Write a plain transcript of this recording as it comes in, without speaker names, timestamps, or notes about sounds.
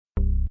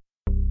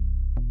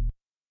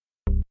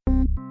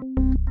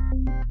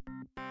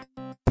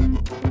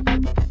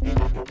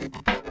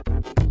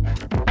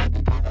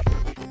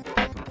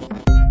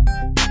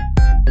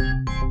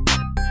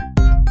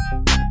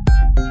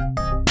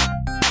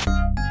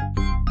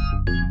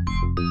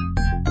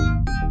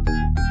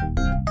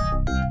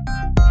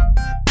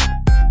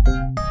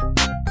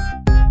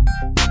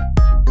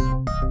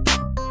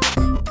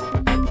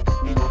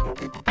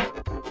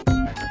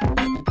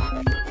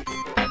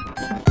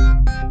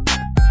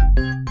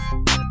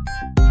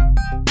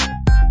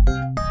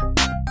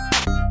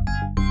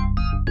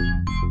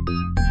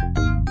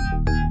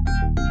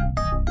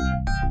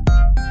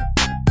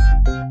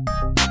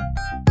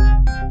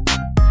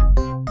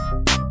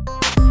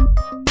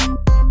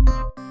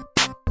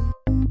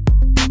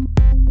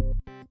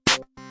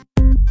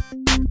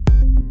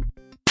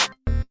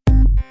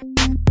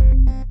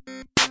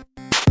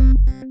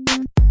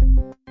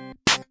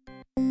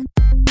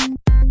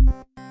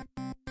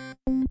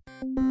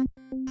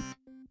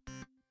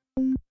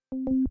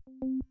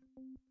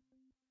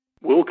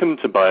Welcome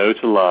to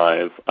Biota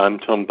Live. I'm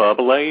Tom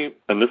Barbalet,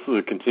 and this is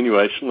a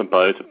continuation of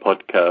Biota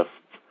Podcasts.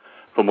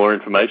 For more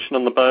information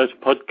on the Biota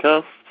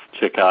Podcasts,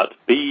 check out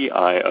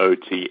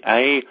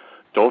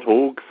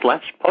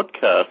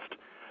biota.org/podcast.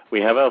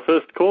 We have our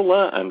first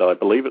caller, and I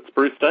believe it's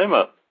Bruce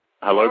Damer.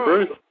 Hello,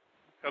 Bruce.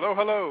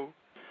 Hello.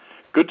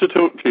 Good to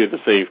talk to you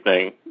this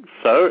evening.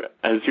 So,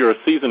 as you're a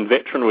seasoned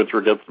veteran with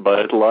regards to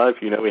Biota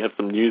Live, you know we have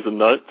some news and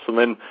notes, and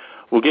then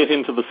we'll get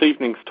into this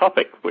evening's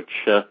topic,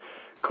 which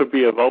could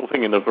be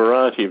evolving in a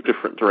variety of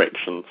different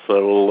directions.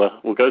 So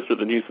we'll go through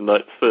the news and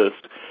notes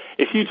first.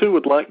 If you too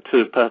would like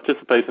to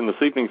participate in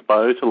this evening's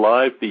Biota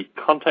Live, the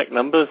contact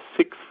number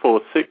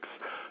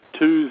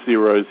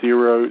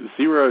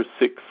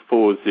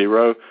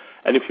 646-200-0640.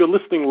 And if you're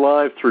listening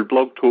live through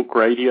Blog Talk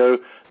Radio,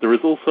 there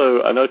is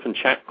also an open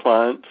chat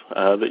client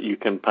that you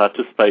can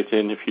participate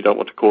in if you don't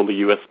want to call the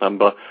US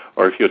number,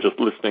 or if you're just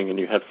listening and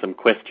you have some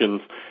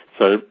questions.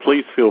 So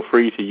please feel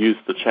free to use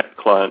the chat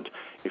client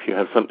if you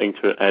have something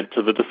to add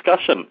to the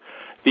discussion.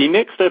 The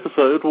next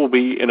episode will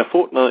be in a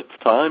fortnight's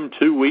time,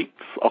 2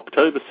 weeks,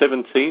 October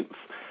 17th,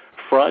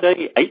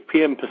 Friday, 8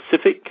 p.m.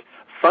 Pacific,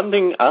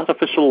 Funding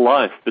Artificial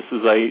Life. This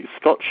is a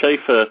Scott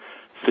Schaefer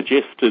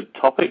suggested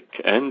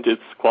topic, and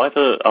it's quite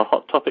a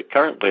hot topic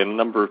currently in a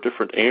number of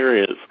different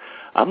areas.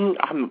 I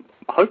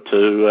hope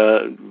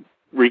to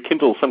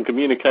rekindle some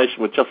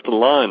communication with Justin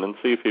Lyon and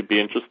see if he'd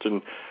be interested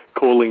in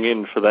calling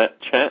in for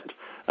that chat.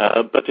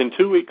 But in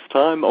 2 weeks'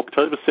 time,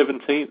 October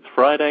 17th,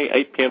 Friday,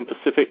 8 p.m.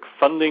 Pacific,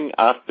 Funding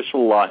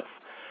Artificial Life.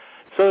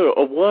 So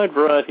a wide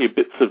variety of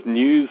bits of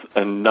news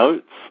and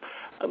notes.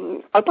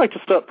 I'd like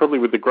to start probably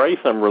with the Grey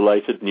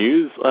Thumb-related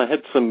news. I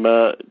had some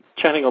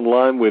chatting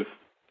online with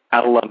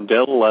Al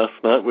Lundell last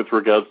night with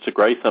regards to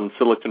Grey Thumb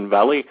Silicon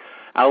Valley.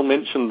 Al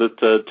mentioned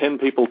that 10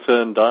 people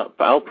turned up.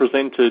 Al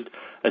presented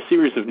a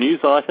series of news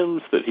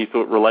items that he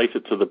thought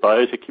related to the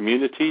biota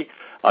community.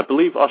 I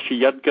believe Osher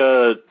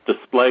Yudga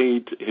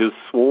displayed his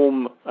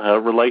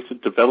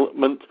swarm-related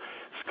development.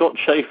 Scott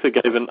Schaefer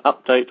gave an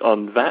update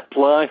on VAT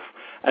life.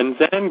 And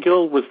Zan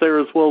Gill was there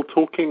as well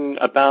talking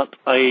about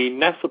a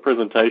NASA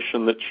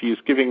presentation that she's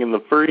giving in the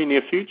very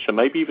near future,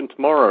 maybe even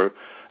tomorrow.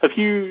 Are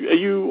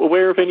you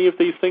aware of any of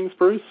these things,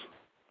 Bruce?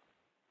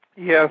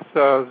 Yes,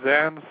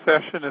 Zan's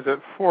session is at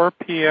 4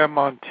 p.m.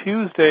 on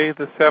Tuesday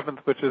the 7th,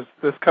 which is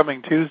this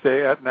coming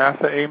Tuesday at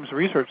NASA Ames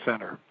Research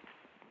Center.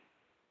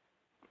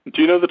 Do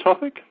you know the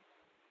topic?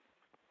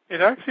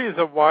 It actually is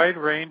a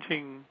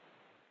wide-ranging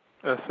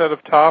set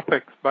of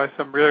topics by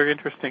some really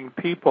interesting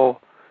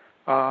people,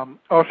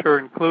 Osher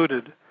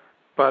included.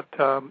 But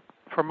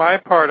for my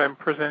part, I'm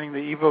presenting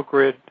the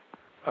EvoGrid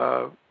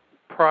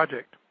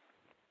project.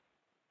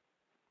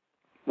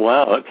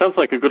 Wow, it sounds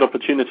like a good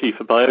opportunity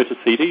for Biota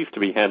CDs to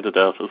be handed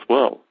out as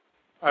well.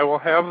 I will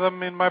have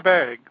them in my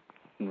bag.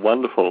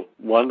 Wonderful.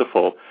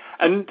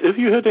 And have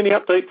you heard any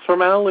updates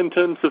from Al in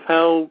terms of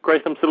how Grey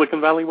Thumb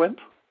Silicon Valley went?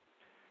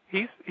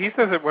 He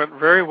says it went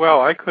very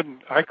well. I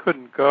couldn't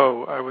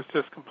go. I was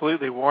just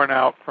completely worn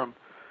out from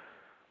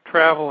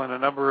travel and a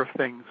number of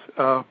things.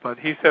 But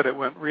he said it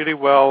went really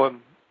well,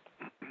 and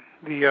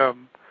the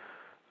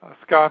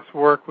Scott's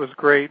work was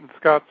great. And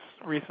Scott's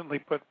recently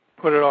put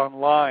it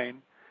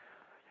online.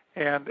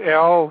 And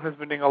Al has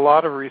been doing a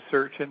lot of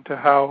research into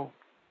how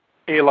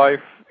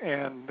A-Life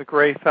and the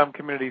Grey Thumb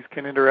communities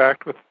can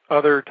interact with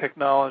other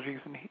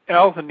technologies. And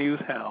Al's a news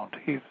hound.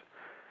 He's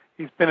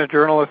been a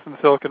journalist in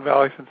Silicon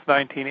Valley since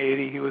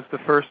 1980. He was the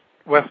first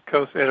West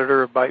Coast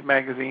editor of Byte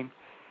magazine.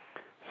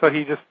 So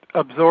he just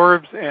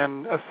absorbs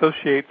and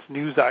associates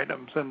news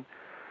items. And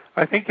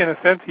I think in a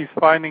sense he's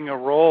finding a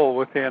role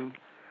within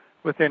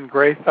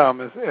Grey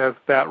Thumb as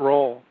that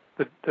role,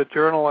 the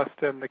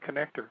journalist and the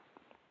connector.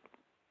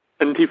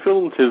 And he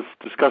filmed his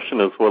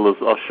discussion as well as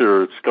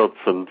Osher, Scott's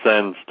and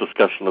Zan's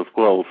discussion as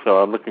well. So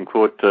I'm looking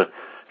forward to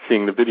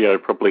seeing the video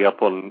probably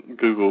up on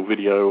Google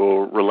Video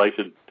or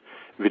related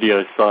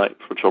video sites,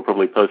 which I'll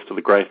probably post to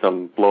the Grey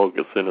Thumb blog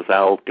as soon as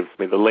Al gives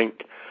me the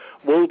link.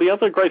 Well, the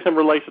other Grey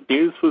Thumb-related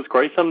news was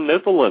Grey Thumb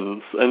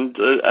Netherlands, and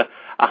a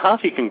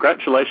hearty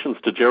congratulations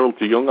to Gerald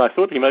de Jong. I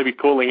thought he may be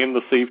calling in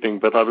this evening,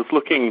 but I was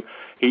looking.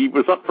 He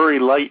was up very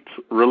late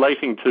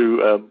relating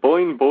to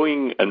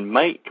Boing and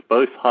Make,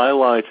 both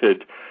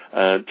highlighted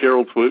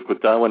Gerald's work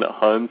with Darwin at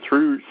Home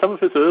through some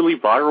of his early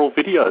viral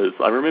videos.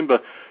 I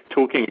remember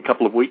talking a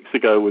couple of weeks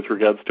ago with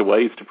regards to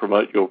ways to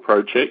promote your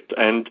project,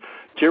 and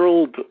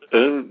Gerald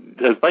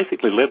has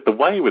basically led the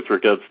way with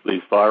regards to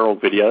these viral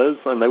videos,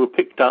 and they were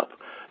picked up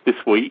this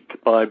week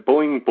by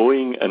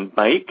Boing and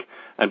Make,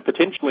 and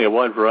potentially a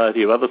wide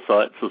variety of other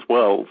sites as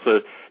well.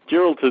 So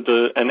Gerald had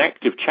an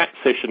active chat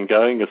session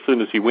going as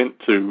soon as he went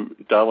to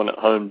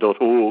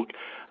darwinathome.org,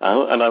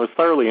 and I was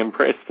thoroughly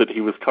impressed that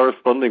he was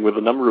corresponding with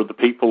a number of the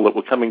people that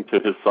were coming to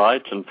his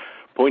site and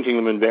pointing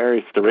them in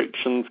various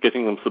directions,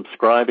 getting them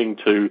subscribing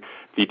to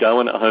the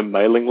Darwin at Home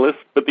mailing list.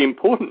 But the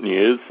important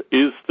news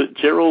is that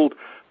Gerald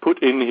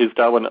put in his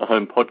Darwin at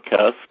Home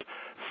podcast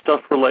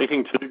stuff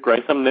relating to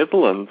Grey Thumb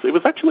Netherlands. It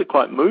was actually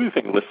quite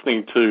moving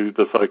listening to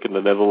the folk in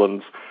the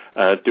Netherlands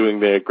doing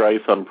their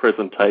Grayson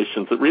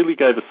presentations. It really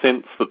gave a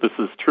sense that this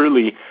is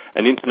truly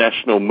an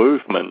international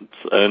movement,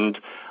 and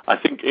I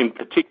think in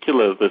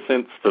particular the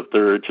sense that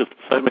there are just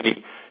so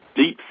many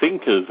deep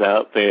thinkers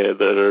out there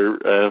that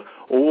are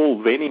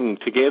all venning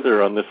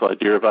together on this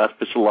idea of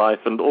artificial life.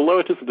 And although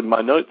it isn't in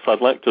my notes,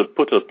 I'd like to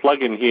put a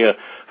plug in here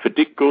for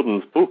Dick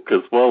Gordon's book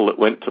as well that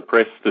went to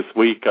press this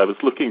week. I was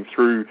looking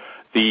through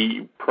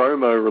the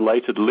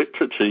promo-related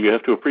literature. You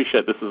have to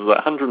appreciate this is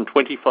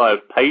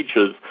 125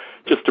 pages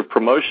just of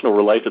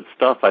promotional-related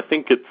stuff. I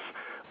think it's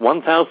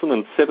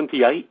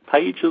 1,078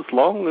 pages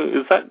long.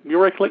 Is that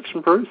your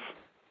recollection, Bruce?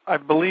 I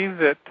believe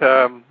that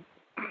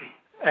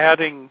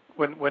adding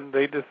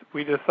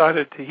he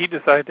decided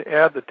to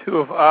add the two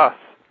of us.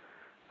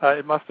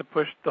 It must have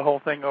pushed the whole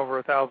thing over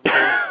 1,000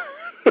 pages.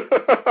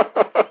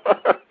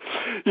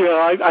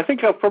 Yeah, I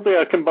think our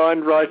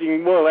combined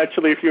writing, well,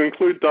 actually, if you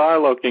include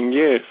dialoguing,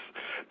 yes.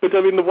 But,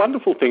 I mean, the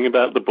wonderful thing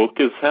about the book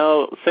is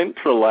how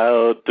central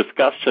our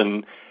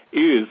discussion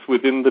is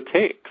within the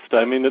text.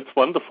 I mean, it's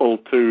wonderful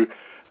to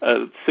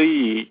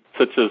see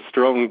such a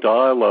strong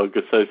dialogue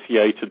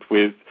associated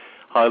with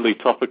highly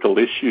topical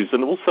issues,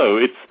 and also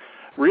it's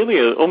really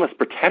almost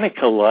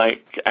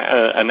Britannica-like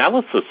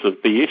analysis of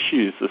the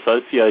issues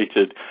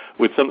associated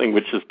with something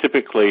which is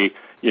typically,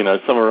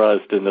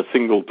 summarized in a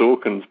single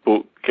Dawkins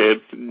book.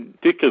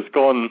 Dick has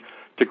gone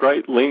to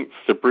great lengths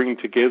to bring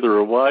together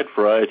a wide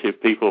variety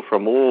of people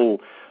from all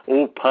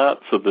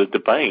parts of the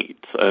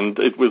debate, and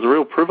it was a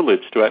real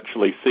privilege to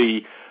actually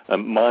see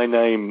my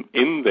name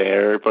in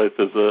there, both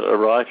as a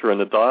writer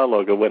and a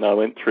dialoguer, when I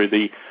went through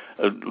the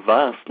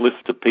vast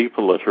list of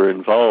people that are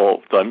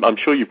involved. I'm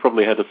sure you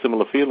probably had a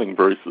similar feeling,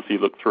 Bruce, as you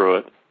looked through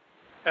it.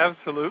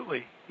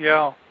 Absolutely,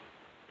 yeah.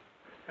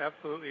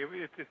 Absolutely.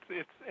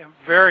 It's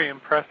a very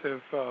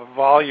impressive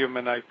volume,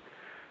 and I'm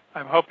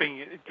hoping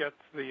it gets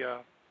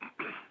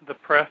the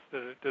press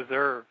that it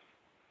deserves.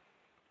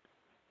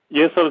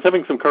 Yes, I was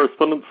having some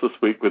correspondence this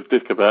week with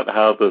Dick about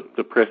how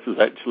the press is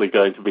actually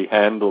going to be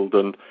handled,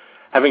 and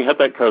having had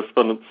that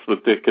correspondence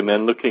with Dick and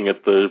then looking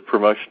at the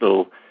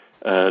promotional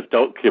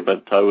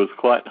document, I was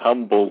quite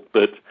humbled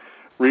that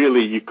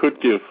really you could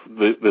give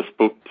this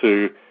book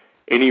to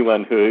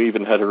anyone who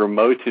even had a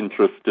remote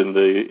interest in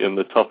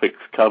the topics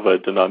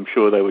covered, and I'm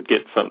sure they would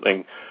get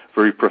something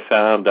very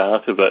profound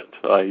out of it.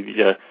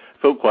 I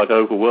felt quite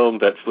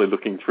overwhelmed actually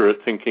looking through it,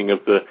 thinking of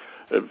the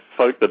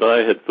folk that I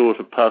had thought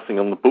of passing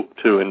on the book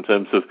to in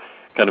terms of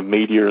kind of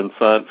media and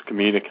science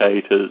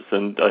communicators,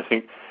 and I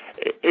think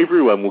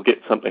everyone will get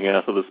something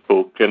out of this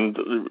book, and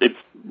it's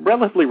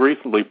relatively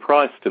reasonably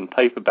priced in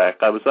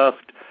paperback. I was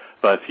asked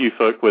by a few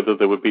folk whether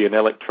there would be an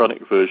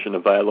electronic version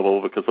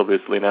available, because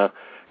obviously now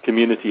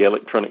community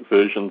electronic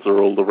versions are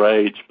all the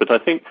rage, but I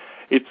think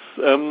it's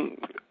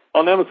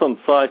on Amazon's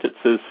site it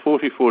says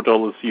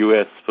 $44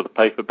 US for the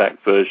paperback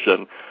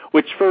version,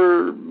 which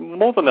for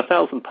more than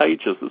 1,000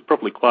 pages is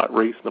probably quite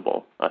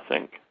reasonable, I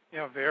think.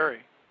 Yeah,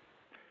 very.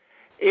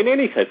 In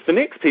any case, the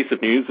next piece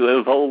of news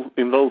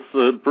involves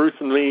Bruce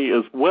and me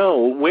as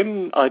well.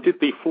 When I did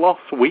the Floss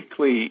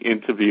Weekly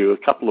interview a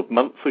couple of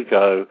months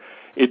ago,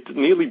 it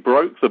nearly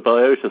broke the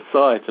Biota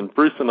site, and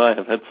Bruce and I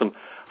have had some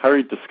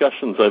hurried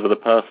discussions over the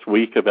past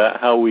week about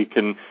how we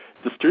can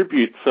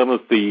distribute some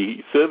of the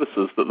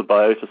services that the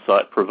Biota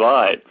site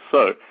provides.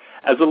 So,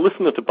 as a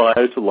listener to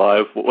Biota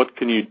Live, what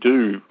can you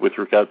do with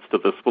regards to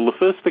this? Well, the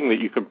first thing that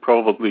you can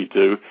probably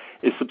do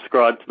is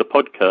subscribe to the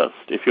podcast.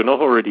 If you're not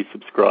already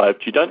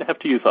subscribed, you don't have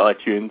to use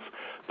iTunes.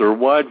 There are a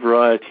wide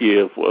variety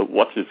of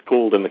what is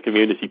called in the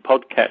community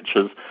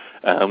podcatchers,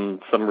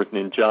 some written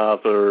in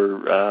Java,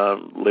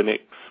 Linux,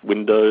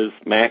 Windows,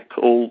 Mac,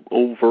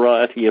 all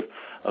variety of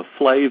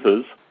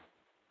flavors.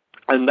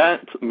 And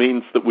that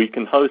means that we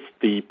can host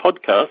the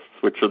podcasts,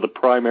 which are the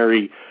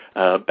primary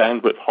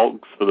bandwidth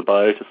hogs for the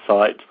Biota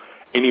site,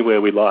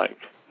 anywhere we like.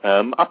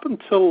 Up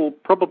until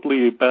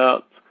probably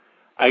about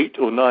 8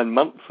 or 9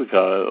 months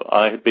ago,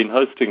 I had been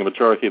hosting a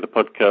majority of the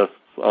podcasts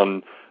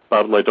on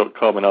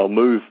Barbelé.com, and I'll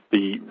move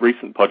the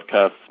recent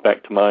podcasts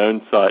back to my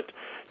own site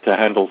to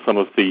handle some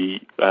of the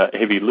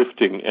heavy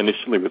lifting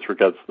initially with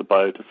regards to the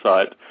Biota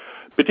site.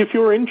 But if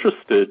you're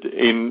interested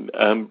in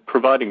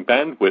providing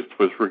bandwidth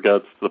with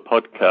regards to the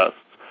podcasts,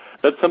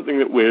 that's something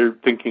that we're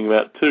thinking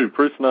about too.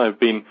 Bruce and I have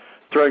been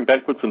throwing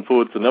backwards and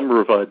forwards a number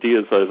of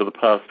ideas over the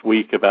past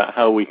week about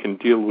how we can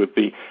deal with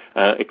the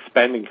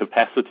expanding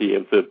capacity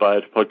of the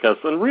Biota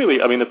podcast. And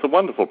really, I mean, it's a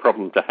wonderful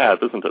problem to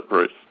have, isn't it,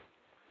 Bruce?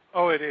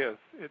 Oh, it is.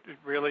 It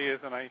really is.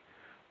 And I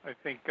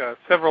think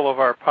several of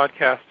our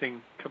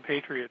podcasting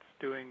compatriots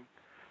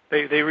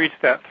they reach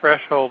that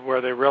threshold where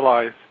they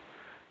realize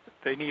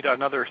they need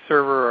another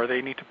server or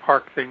they need to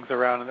park things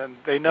around, and then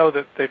they know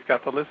that they've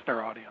got the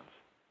listener audience.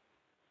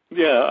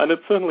 Yeah, and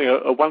it's certainly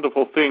a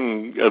wonderful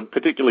thing,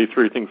 particularly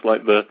through things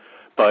like the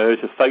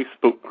Biota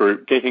Facebook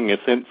group, getting a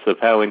sense of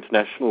how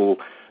international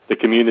the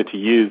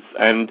community is.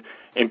 And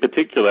in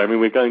particular, I mean,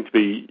 we're going to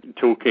be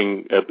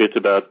talking a bit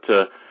about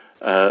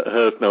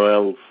Hervé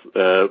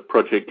Noël's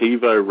Project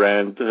Evo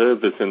Rand.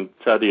 Hervé is in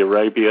Saudi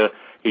Arabia.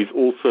 He's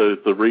also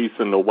the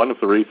reason, or one of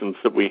the reasons,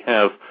 that we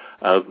have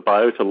the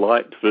Biota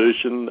Lite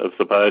version of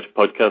the Biota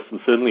podcast, and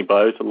certainly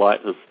Biota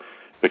Lite has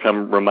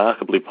become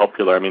remarkably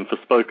popular. I mean, for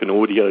spoken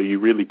audio, you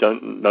really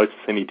don't notice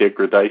any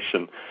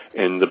degradation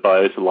in the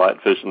Biota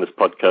Lite version of this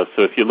podcast.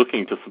 So if you're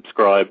looking to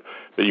subscribe,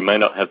 but you may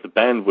not have the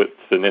bandwidth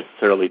to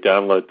necessarily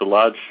download the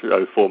large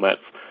show formats,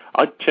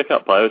 I'd check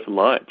out Biota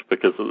Lite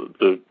because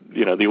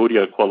the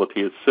audio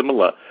quality is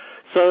similar.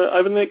 So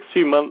over the next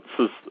few months,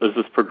 as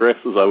this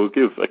progresses, I will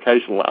give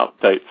occasional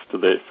updates to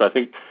this. I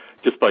think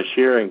just by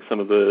sharing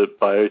some of the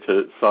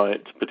Biota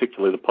site,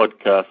 particularly the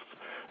podcasts,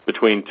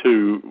 between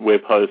two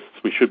web hosts,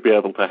 we should be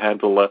able to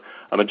handle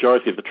a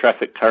majority of the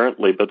traffic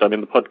currently. But I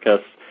mean, the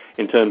podcast,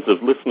 in terms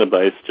of listener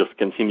base, just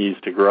continues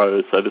to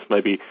grow. So this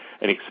may be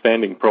an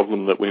expanding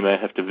problem that we may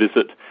have to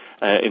visit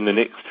in the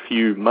next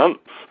few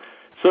months.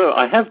 So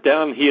I have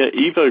down here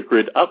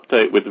EvoGrid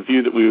update with the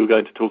view that we were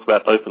going to talk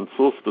about open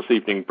source this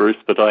evening, Bruce,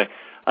 but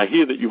I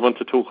hear that you want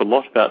to talk a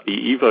lot about the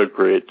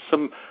EvoGrid.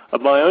 Some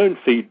of my own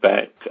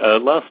feedback.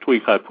 Last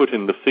week I put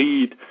in the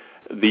feed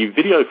the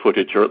video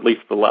footage, or at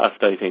least the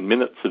last 18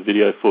 minutes of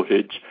video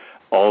footage,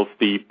 of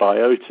the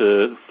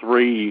Biota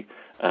 3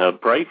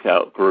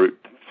 breakout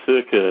group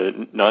circa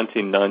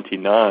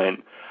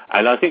 1999.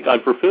 And I think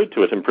I've referred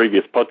to it in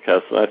previous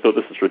podcasts, and I thought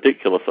this is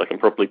ridiculous. I can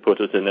probably put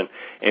it in an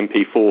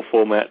MP4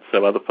 format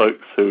so other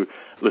folks who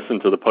listen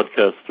to the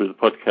podcast through the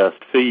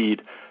podcast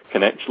feed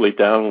can actually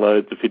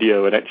download the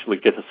video and actually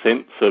get a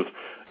sense of,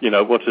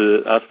 what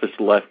an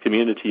artificial life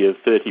community of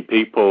 30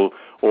 people,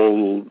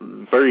 all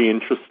very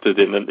interested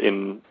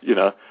in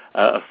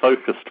a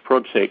focused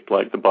project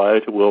like the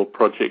Biota World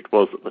project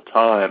was at the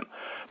time.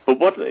 But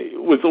what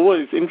was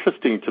always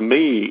interesting to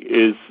me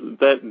is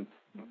that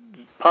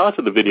part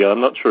of the video,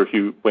 I'm not sure if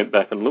you went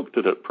back and looked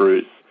at it,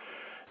 Bruce,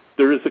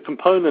 there is a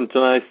component,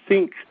 and I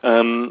think,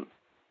 my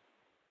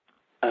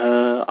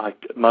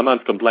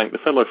mind's gone blank, the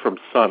fellow from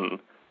Sun.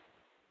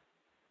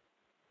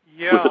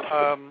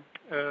 Yeah,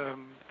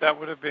 that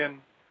would have been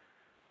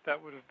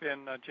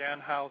Jan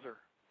Hauser.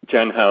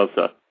 Jan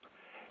Hauser.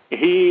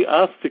 He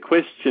asked a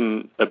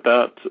question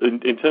about,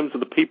 in terms of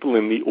the people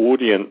in the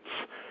audience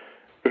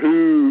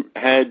who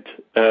had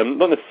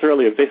not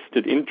necessarily a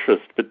vested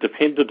interest, but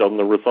depended on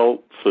the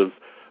results of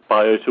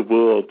Biota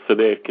World for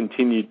their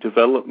continued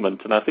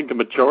development. And I think a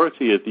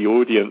majority of the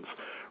audience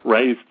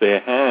raised their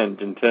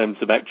hand in terms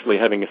of actually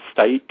having a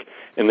stake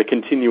in the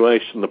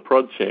continuation of the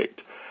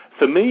project.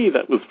 For me,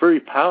 that was very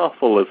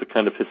powerful as a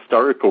kind of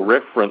historical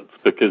reference,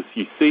 because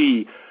you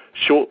see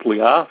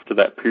shortly after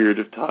that period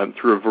of time,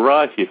 through a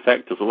variety of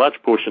factors, a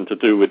large portion to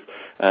do with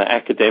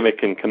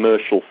academic and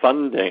commercial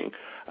funding,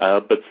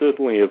 but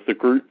certainly of the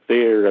group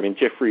there. I mean,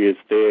 Jeffrey is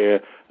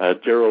there,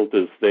 Gerald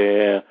is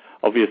there,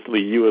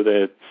 obviously you are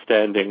there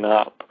standing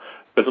up,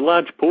 but a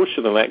large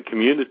portion of that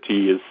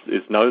community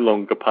is no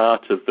longer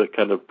part of the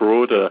kind of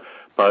broader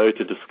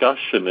Biota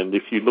discussion. And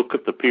if you look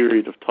at the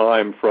period of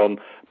time from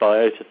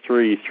Biota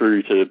 3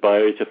 through to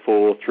Biota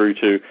 4 through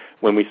to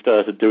when we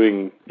started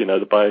doing, the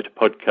Biota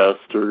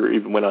podcast, or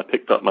even when I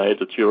picked up my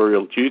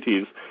editorial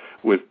duties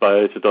with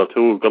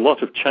Biota.org, a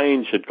lot of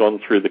change had gone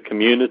through the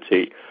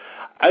community.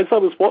 As I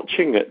was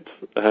watching it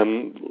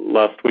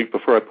last week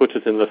before I put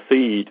it in the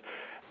feed,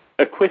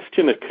 a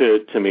question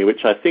occurred to me,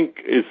 which I think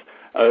is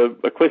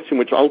a question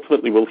which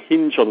ultimately will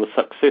hinge on the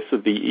success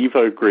of the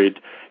EvoGrid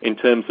in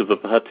terms of the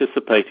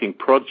participating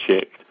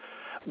project.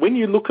 When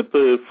you look at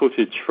the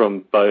footage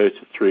from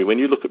Biota 3, when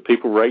you look at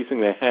people raising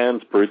their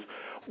hands, Bruce,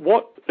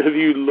 what have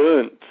you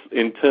learnt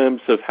in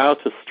terms of how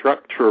to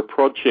structure a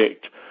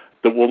project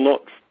that will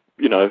not,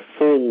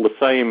 fall the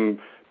same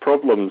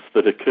problems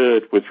that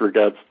occurred with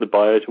regards to the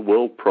Biota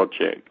World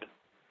project?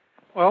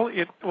 Well,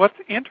 what's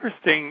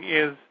interesting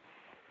is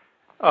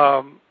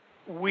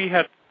we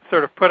had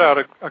sort of put out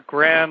a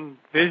grand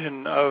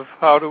vision of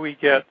how do we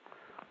get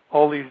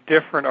all these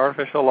different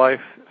artificial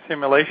life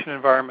simulation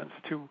environments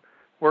to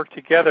work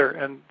together.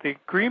 And the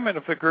agreement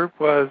of the group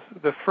was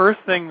the first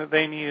thing that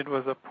they needed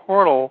was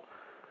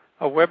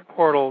a web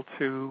portal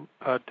to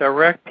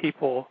direct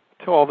people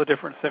to all the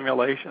different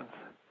simulations.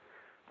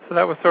 So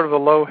that was sort of the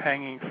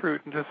low-hanging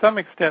fruit. And to some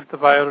extent, the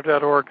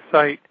Biota.org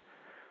site,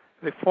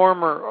 the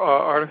former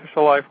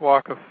Artificial Life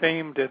Walk of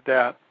Fame did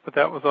that, but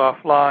that was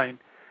offline.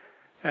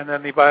 And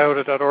then the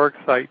Biota.org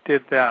site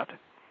did that.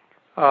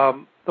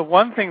 The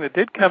one thing that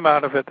did come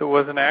out of it that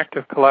was an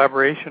active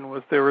collaboration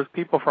was there was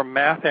people from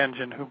Math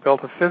Engine who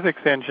built a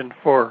physics engine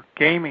for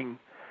gaming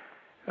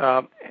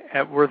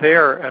were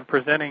there and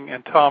presenting,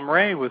 and Tom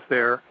Ray was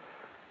there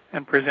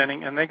and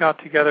presenting, and they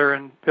got together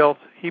and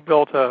he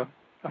built a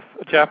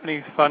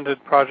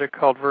Japanese-funded project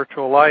called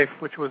Virtual Life,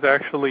 which was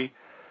actually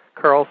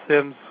Carl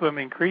Sims'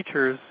 Swimming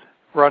Creatures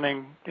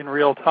running in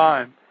real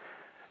time.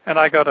 And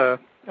I got a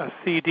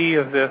CD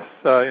of this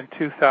in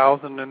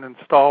 2000 and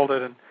installed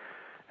it,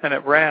 and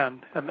it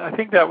ran. And I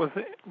think that was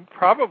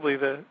probably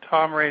the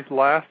Tom Ray's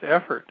last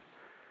effort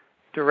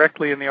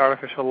directly in the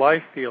artificial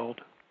life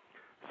field.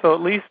 So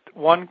at least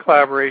one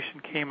collaboration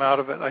came out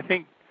of it. I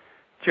think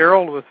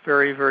Gerald was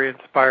very, very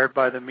inspired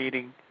by the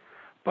meeting.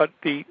 But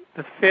the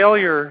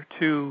failure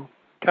to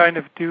kind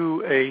of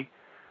do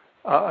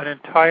an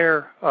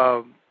entire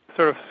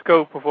sort of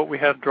scope of what we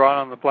had drawn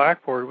on the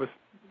blackboard was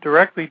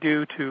directly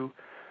due to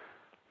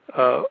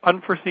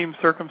unforeseen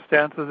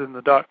circumstances in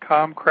the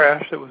 .com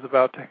crash that was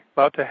about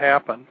to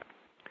happen,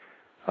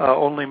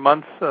 only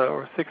months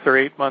or 6 or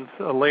 8 months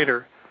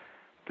later,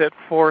 that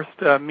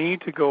forced me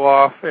to go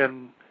off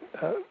and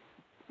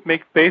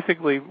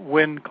basically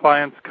win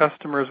clients,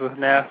 customers with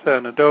NASA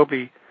and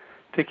Adobe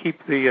to keep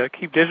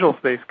Digital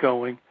Space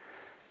going.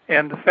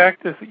 And the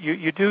fact is that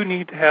you do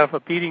need to have a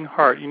beating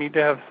heart. You need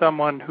to have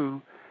someone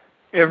who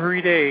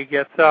every day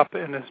gets up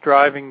and is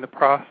driving the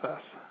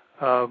process,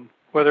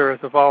 whether as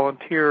a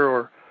volunteer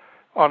or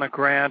on a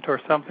grant or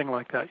something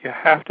like that. You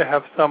have to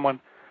have someone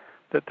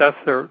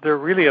they're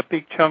really a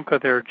big chunk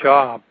of their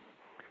job.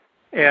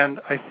 And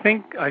I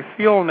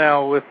feel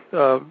now with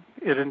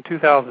it in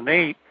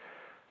 2008,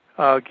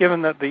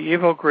 given that the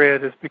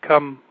EvoGrid has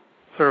become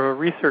sort of a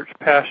research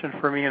passion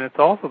for me, and it's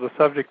also the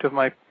subject of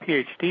my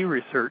PhD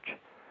research,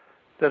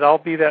 that I'll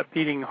be that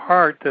beating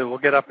heart that will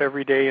get up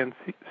every day and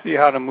see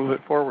how to move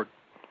it forward.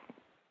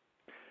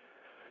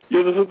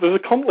 Yeah, there's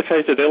a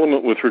complicated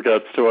element with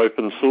regards to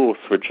open source,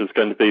 which is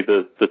going to be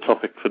the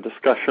topic for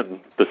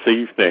discussion this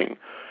evening.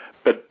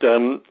 But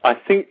I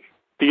think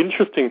the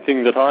interesting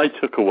thing that I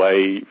took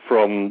away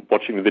from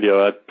watching the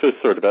video, I first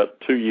saw it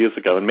about 2 years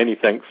ago, and many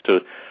thanks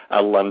to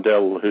Al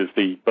Lundell, who's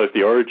both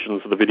the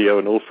origins of the video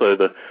and also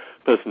the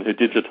person who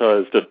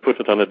digitized it, put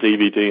it on a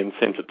DVD and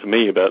sent it to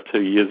me about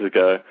 2 years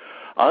ago.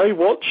 I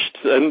watched,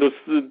 and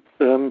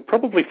there's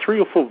probably 3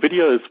 or 4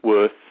 videos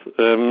worth,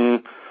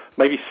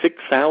 maybe 6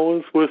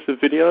 hours worth of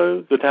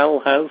video that Al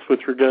has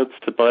with regards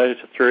to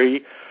Biota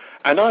 3,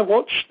 and I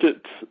watched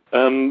it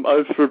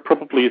over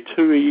probably a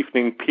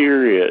 2-evening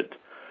period.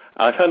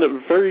 I found it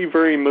very,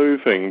 very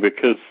moving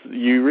because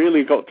you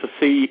really got to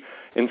see,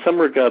 in some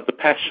regard, the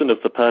passion of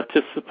the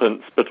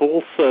participants, but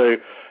also,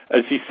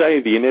 as you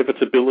say, the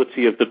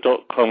inevitability of the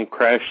 .com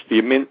crash, the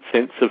immense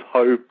sense of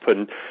hope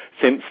and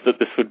sense that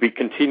this would be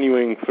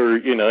continuing for,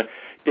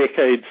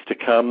 decades to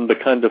come, the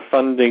kind of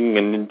funding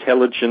and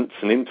intelligence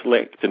and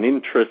intellect and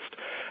interest.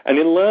 And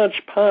in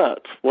large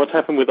part, what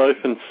happened with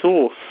open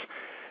source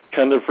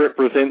kind of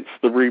represents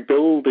the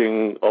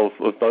rebuilding of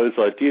those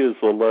ideas,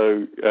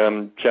 although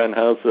Jan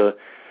Hauser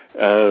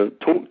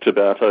talked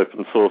about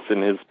open source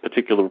in his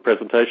particular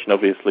presentation.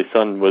 Obviously,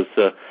 Sun was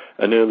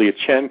an earlier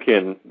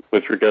champion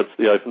with regards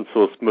to the open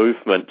source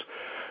movement.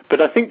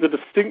 But I think the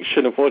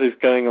distinction of what is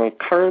going on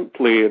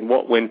currently and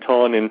what went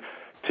on in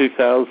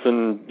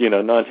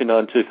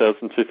 99,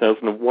 2000,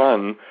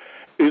 2001,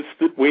 is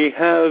that we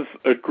have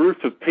a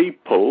group of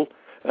people,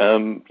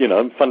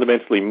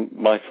 fundamentally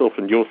myself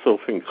and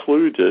yourself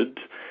included,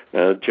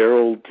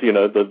 Gerald,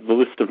 the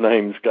list of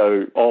names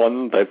go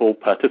on. They've all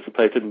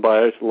participated in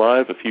Biota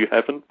Live. A few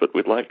haven't, but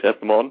we'd like to have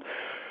them on,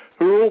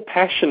 who are all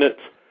passionate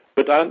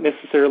but aren't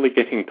necessarily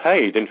getting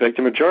paid. In fact,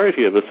 the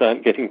majority of us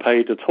aren't getting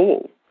paid at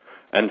all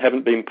and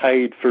haven't been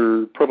paid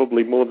for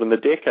probably more than a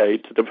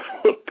decade to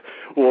develop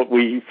what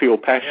we feel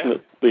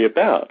passionately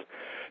about.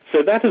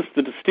 So that is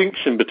the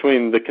distinction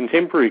between the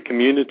contemporary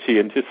community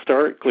and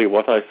historically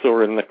what I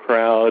saw in the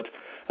crowd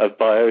of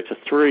Biota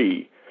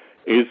 3,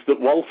 is that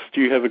whilst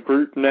you have a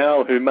group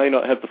now who may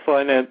not have the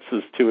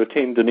finances to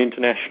attend an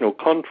international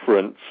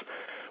conference,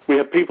 we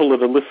have people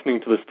that are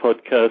listening to this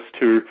podcast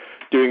who are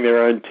doing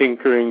their own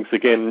tinkerings.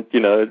 Again,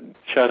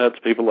 shout out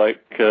to people like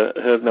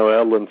Herb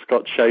Noel and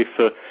Scott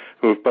Schaefer,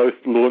 who have both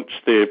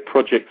launched their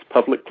projects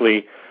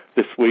publicly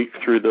this week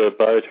through the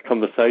Biota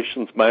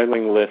Conversations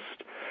mailing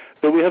list.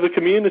 But we have a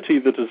community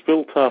that is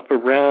built up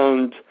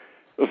around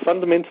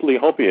fundamentally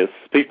hobbyists,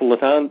 people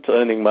that aren't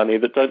earning money,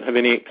 that don't have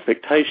any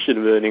expectation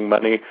of earning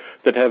money,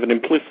 that have an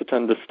implicit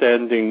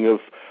understanding of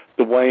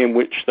the way in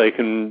which they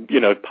can,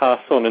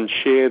 pass on and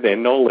share their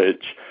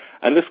knowledge.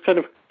 And this kind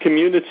of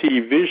community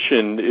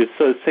vision is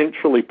so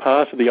centrally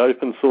part of the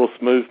open source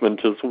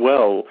movement as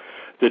well,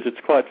 that it's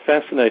quite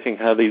fascinating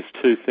how these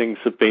two things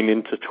have been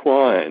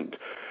intertwined.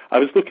 I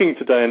was looking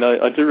today, and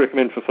I do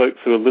recommend for folks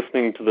who are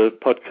listening to the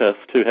podcast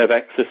to have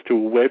access to a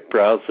web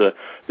browser,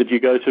 that you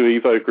go to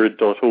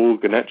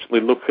evogrid.org and actually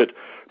look at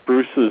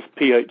Bruce's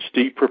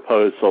PhD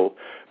proposal,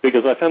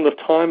 because I found the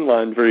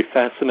timeline very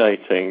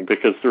fascinating,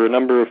 because there are a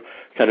number of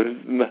kind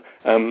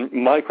of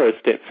micro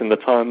steps in the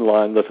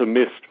timeline that are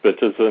missed,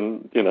 but as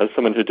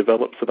someone who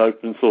develops an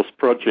open source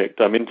project,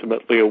 I'm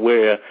intimately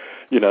aware,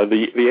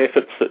 the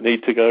efforts that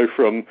need to go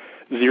from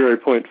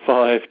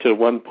 0.5 to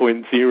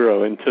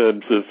 1.0 in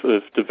terms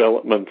of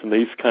development and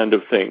these kind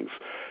of things.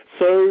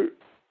 So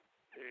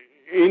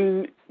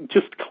in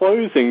just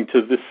closing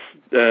to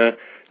this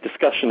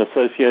discussion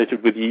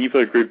associated with the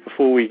EvoGrid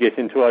before we get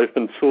into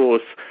open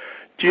source,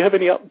 do you have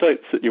any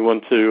updates that you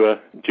want to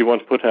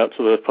put out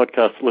to the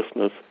podcast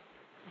listeners?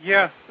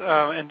 Yes,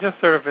 and just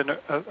sort of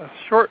a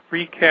short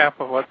recap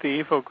of what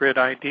the EvoGrid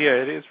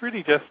idea, it is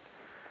really just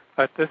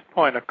at this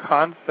point a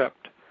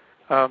concept.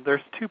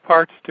 There's 2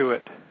 parts to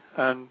it,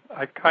 and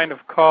I kind of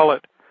call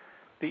it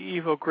the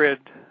EvoGrid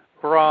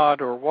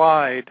broad or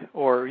wide,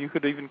 or you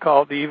could even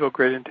call it the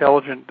EvoGrid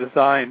intelligent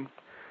design.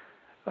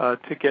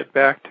 to get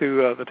back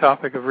to the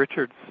topic of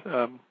Richard's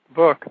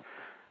book.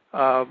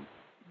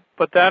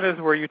 But that is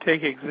where you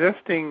take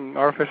existing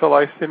artificial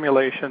life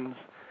simulations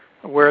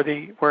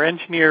where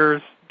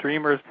engineers,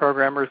 dreamers,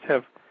 programmers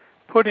have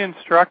put in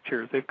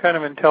structures. They've kind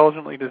of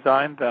intelligently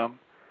designed them,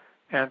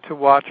 and to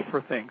watch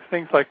for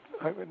things like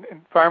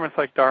environments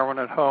like Darwin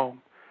at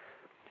home.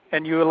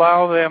 And you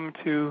allow them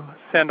to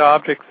send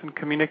objects and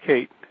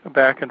communicate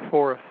back and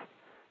forth.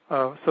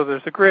 So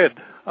there's a grid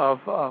of,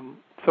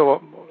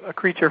 so a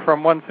creature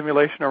from one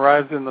simulation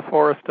arrives in the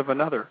forest of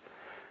another.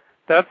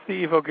 That's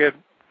the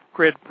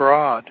EvoGrid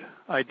broad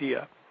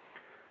idea.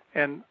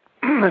 And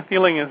the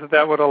feeling is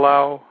that would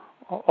allow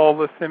all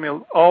the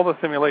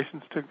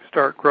simulations to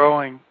start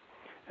growing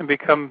and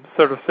become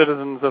sort of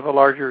citizens of a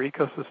larger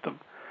ecosystem.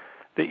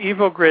 The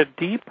EvoGrid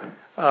Deep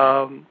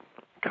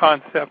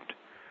concept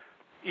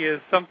is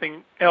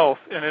something else,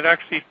 and it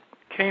actually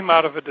came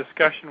out of a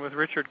discussion with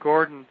Richard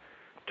Gordon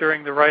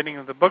during the writing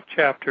of the book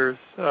chapters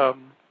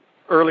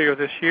earlier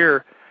this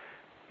year.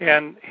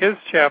 And his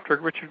chapter,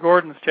 Richard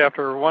Gordon's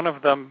chapter, one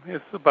of them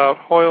is about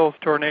Hoyle's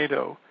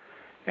tornado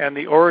and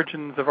the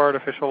origins of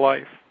artificial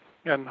life.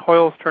 And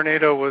Hoyle's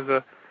tornado was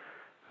a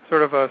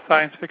sort of a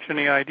science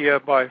fiction-y idea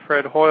by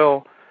Fred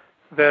Hoyle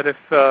that if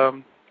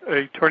a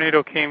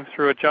tornado came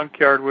through a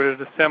junkyard, would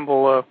it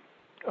assemble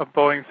a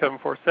Boeing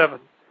 747?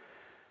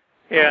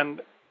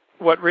 And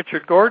what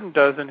Richard Gordon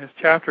does in his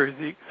chapter is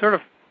he sort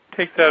of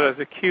takes that as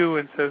a cue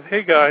and says,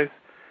 hey guys,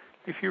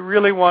 if you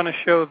really want to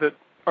show that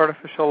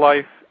artificial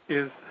life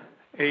is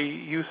a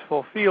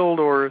useful field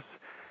or is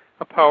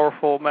a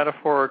powerful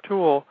metaphor or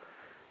tool,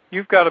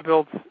 you've got to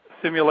build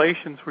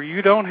simulations where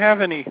you don't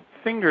have any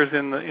fingers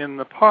in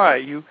the pie.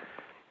 You've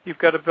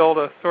got to build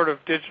a sort of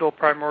digital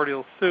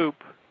primordial soup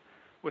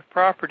with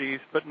properties,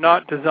 but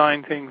not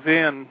design things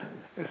in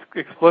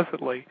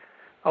explicitly.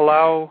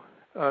 Allow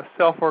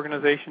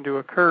self-organization to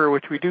occur,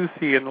 which we do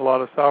see in a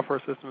lot of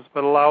software systems,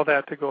 but allow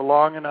that to go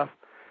long enough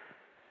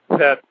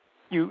that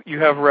you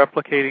have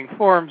replicating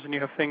forms and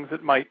you have things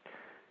that might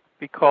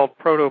be called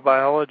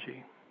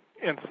protobiology.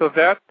 And so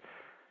that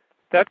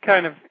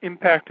kind of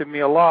impacted me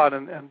a lot,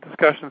 and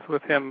discussions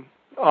with him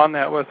on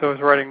that as I was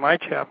writing my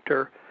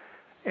chapter.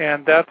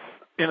 And that's,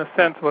 in a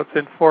sense, what's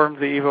informed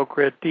the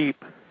EvoGrid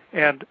Deep.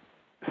 And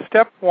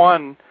step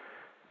one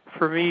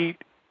for me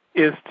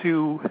is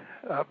to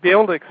be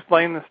able to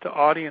explain this to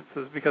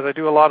audiences, because I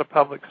do a lot of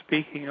public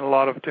speaking in a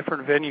lot of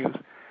different venues.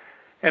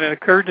 And it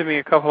occurred to me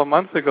a couple of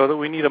months ago that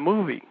we need a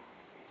movie.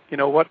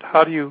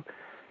 How do you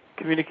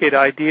communicate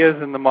ideas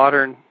in the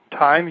modern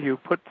time? You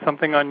put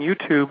something on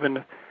YouTube,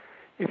 and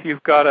if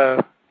you've got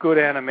a good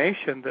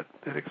animation that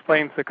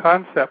explains the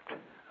concept,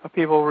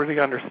 people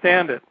really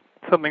understand it,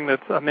 something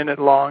that's a minute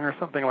long or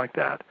something like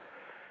that.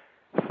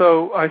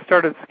 So I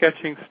started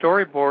sketching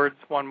storyboards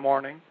one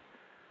morning.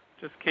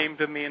 Just came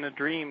to me in a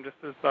dream, just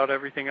as about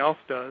everything else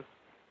does.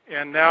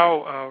 And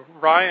now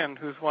Ryan,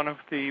 who's one of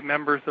the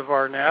members of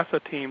our NASA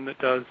team that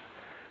does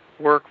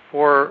work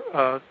for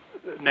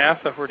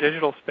NASA for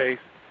digital space,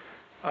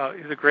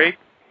 is a great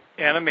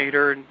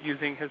animator and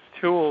using his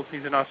tools.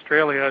 He's in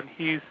Australia, and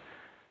he's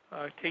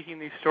taking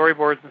these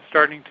storyboards and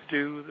starting to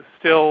do the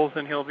stills,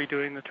 and he'll be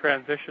doing the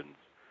transitions.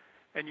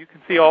 And you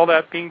can see all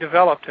that being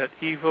developed at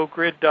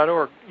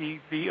evogrid.org,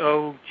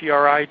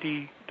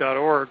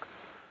 evogrid.org.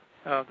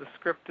 The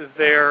script is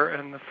there,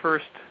 and the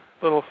first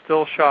little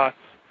still shots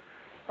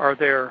are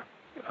there.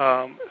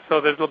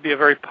 So there will be a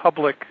very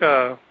public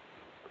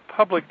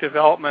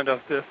development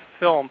of this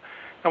film.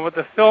 And what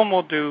the film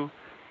will do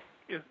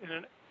is,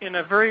 in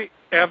a very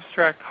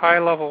abstract,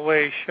 high-level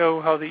way,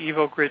 show how the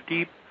EvoGrid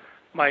Deep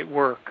might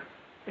work.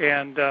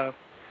 And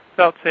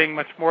without saying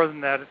much more than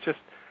that, it's just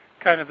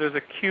kind of, there's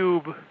a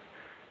cube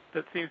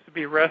that seems to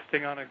be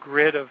resting on a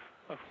grid of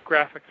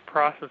graphics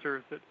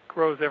processors that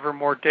grows ever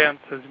more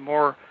dense as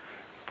more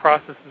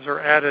processes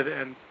are added,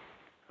 and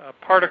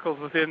particles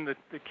within the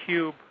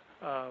cube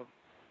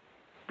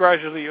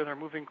gradually are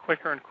moving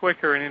quicker and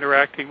quicker and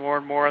interacting more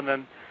and more, and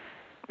then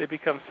they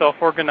become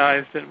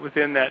self-organized, and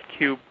within that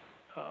cube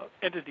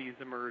entities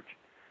emerge.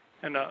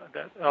 And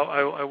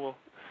I will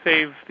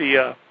save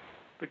the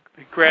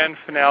grand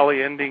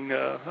finale ending.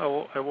 I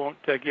won't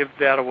give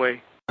that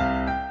away.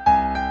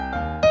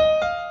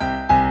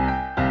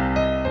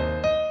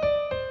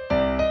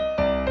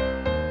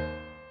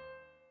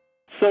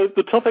 So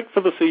the topic for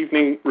this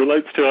evening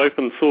relates to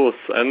open source,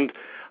 and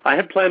I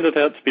had planned it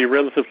out to be a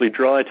relatively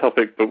dry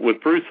topic, but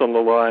with Bruce on the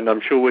line, I'm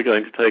sure we're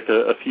going to take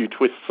a few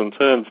twists and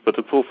turns, but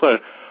it's also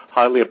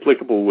highly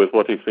applicable with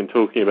what he's been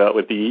talking about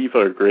with the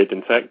EvoGrid.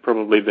 In fact,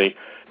 probably the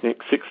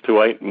next 6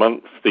 to 8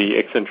 months, the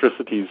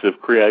eccentricities of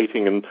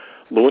creating and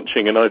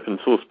launching an open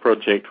source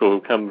project will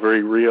become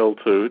very real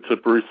to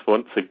Bruce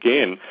once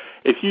again.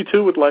 If you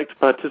too would like to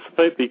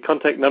participate, the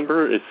contact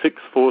number is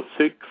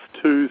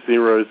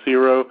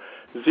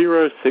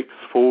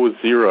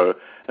 646-200-0640,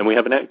 and we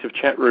have an active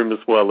chat room as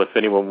well if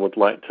anyone would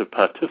like to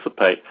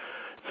participate.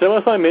 So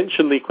as I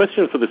mentioned, the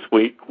question for this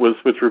week was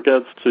with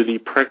regards to the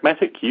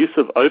pragmatic use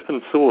of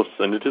open source,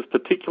 and it is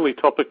particularly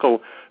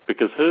topical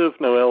because Hervé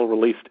Noël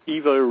released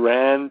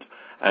EvoRAND,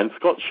 And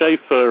Scott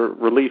Schaefer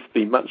released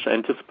the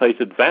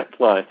much-anticipated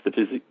VAT-Life that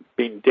has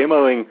been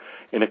demoing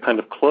in a kind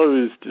of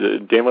closed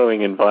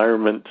demoing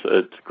environment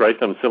at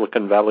Greatham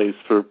Silicon Valley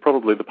for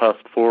probably the past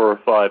 4 or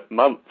 5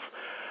 months.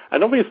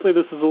 And obviously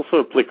this is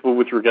also applicable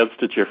with regards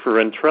to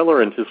Jeffrey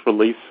Ventrella and his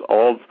release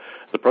of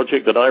the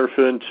project that I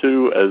refer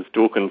to as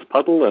Dawkins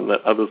Puddle and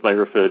that others may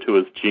refer to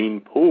as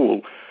Gene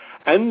Pool.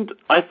 And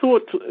I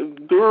thought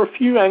there are a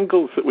few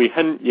angles that we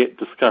hadn't yet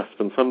discussed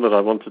and some that I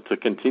wanted to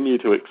continue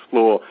to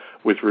explore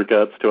with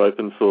regards to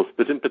open source,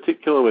 but in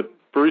particular with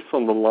Bruce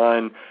on the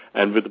line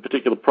and with the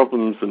particular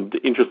problems and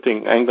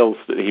interesting angles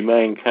that he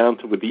may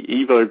encounter with the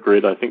Evo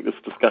grid. I think this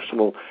discussion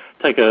will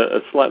take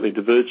a slightly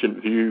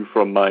divergent view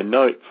from my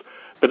notes.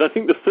 But I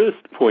think the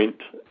first point,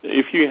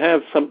 if you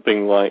have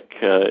something like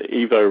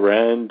Evo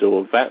Rand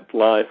or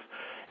VAT-Life,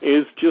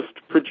 is just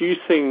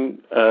producing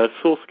a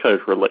source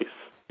code release.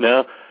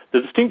 Now,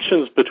 the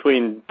distinctions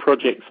between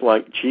projects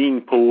like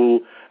Gene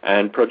Pool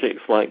and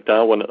projects like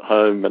Darwin at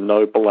Home and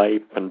Noble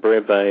Ape and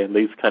Breve and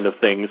these kind of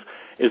things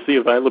is the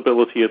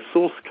availability of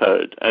source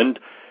code. And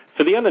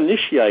for the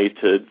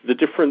uninitiated, the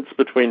difference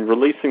between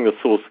releasing the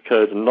source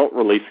code and not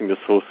releasing the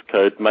source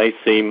code may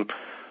seem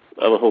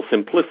a little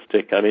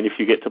simplistic. I mean, if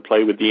you get to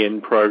play with the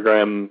end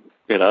program,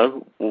 you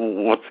know,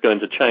 what's going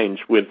to change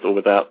with or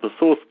without the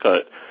source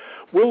code?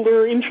 Well, there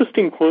are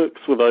interesting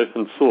quirks with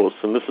open source,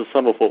 and this is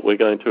some of what we're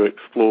going to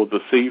explore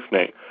this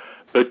evening.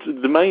 But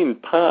the main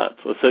part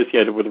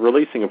associated with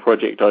releasing a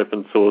project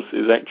open source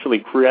is actually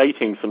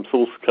creating some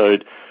source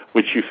code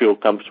which you feel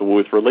comfortable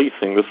with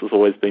releasing. This has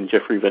always been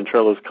Jeffrey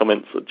Ventrella's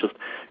comments that just,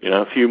 you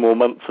know, a few more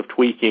months of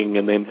tweaking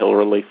and then he'll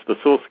release the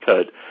source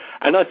code.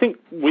 And I think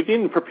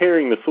within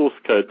preparing the source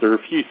code, there are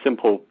a few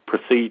simple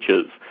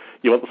procedures.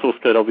 You want the source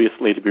code,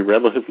 obviously, to be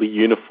relatively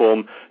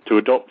uniform, to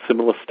adopt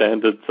similar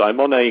standards. I'm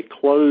on a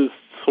closed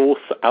source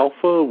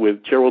alpha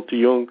with Gerald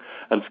de Jong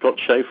and Scott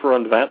Schaefer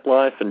on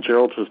VAT-Life, and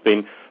Gerald has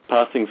been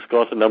passing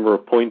Scott a number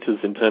of pointers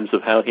in terms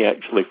of how he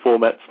actually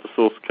formats the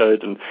source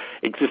code and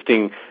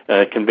existing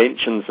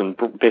conventions and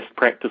best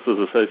practices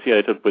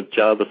associated with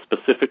Java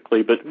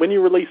specifically. But when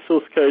you release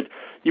source code,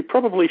 you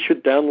probably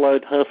should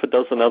download half a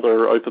dozen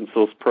other open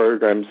source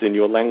programs in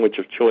your language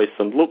of choice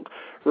and look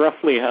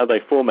roughly how they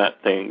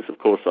format things. Of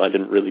course, I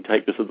didn't really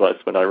take this advice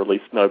when I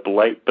released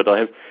Noble Ape, but I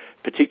have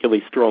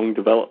particularly strong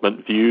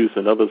development views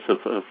and others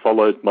have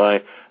followed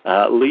my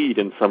lead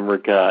in some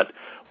regard.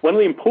 One of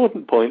the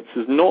important points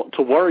is not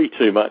to worry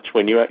too much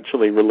when you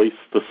actually release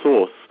the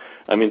source.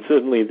 I mean,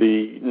 certainly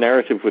the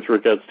narrative with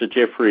regards to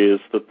Jeffrey is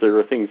that there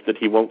are things that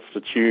he wants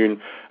to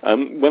tune.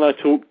 When I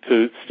talked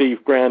to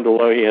Steve Grand,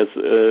 although he has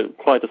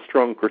quite a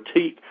strong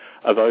critique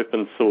of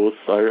open source,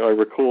 I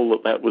recall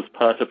that was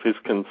part of his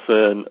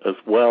concern as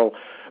well.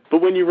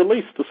 But when you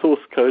release the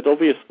source code,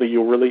 obviously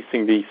you're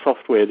releasing the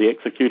software, the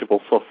executable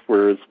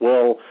software as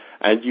well,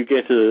 and you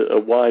get a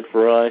wide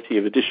variety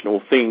of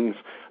additional things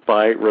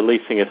by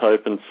releasing it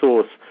open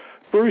source.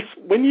 Bruce,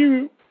 when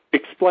you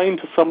explain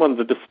to someone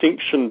the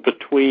distinction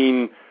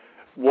between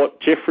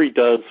what Jeffrey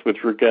does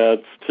with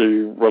regards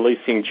to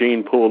releasing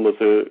Gene Pool as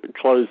a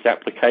closed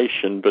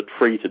application but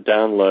free to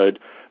download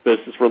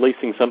versus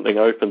releasing something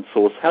open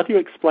source, how do you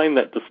explain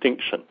that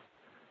distinction?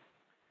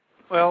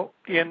 Well,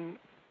 in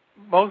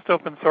most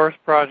open source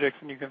projects,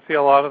 and you can see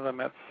a lot of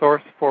them at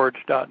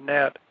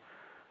sourceforge.net,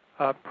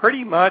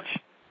 pretty much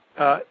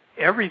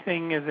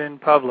everything is in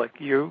public.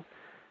 You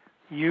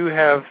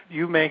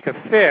make a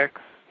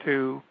fix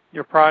to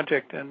your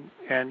project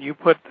and you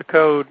put the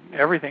code,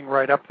 everything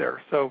right up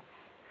there. So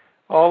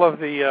all of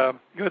the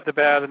good, the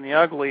bad, and the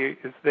ugly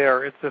is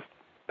there. It's just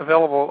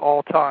available at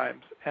all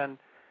times. And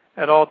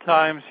at all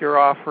times you're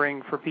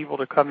offering for people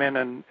to come in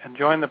and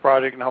join the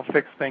project and help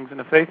fix things.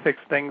 And if they fix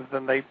things,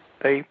 then they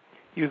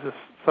use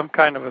some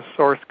kind of a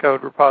source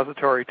code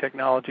repository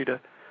technology to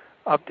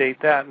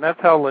update that. And that's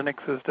how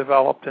Linux is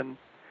developed and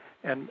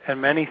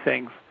many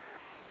things.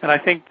 And I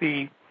think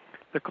the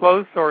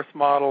closed source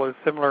model is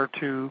similar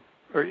to,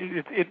 or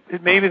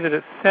it may be that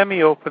it's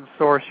semi-open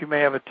source. You may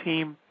have a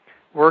team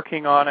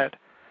working on it,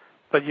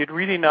 but you're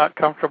really not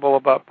comfortable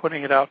about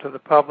putting it out to the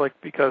public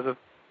because of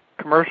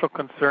commercial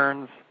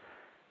concerns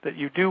that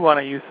you do want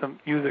to use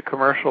it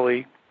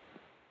commercially,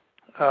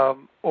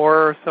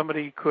 or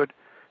somebody could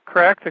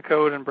crack the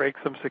code and break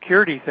some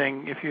security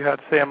thing if you had,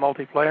 say, a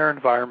multiplayer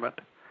environment.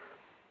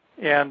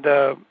 And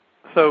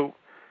so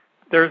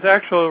there's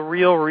actually a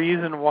real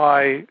reason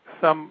why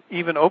some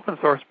even open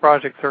source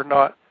projects are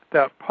not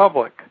that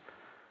public.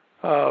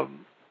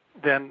 And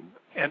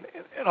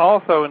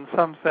also in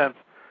some sense,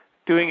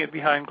 doing it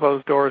behind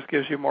closed doors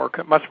gives you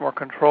much more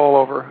control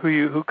over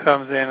who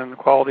comes in and the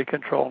quality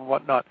control and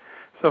whatnot.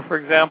 So, for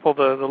example,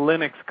 the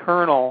Linux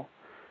kernel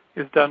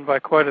is done by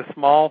quite a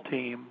small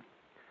team,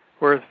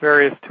 whereas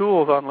various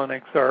tools on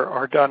Linux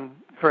are done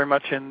very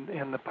much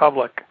in the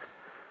public.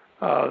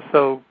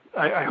 So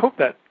I hope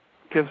that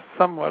gives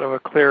somewhat of a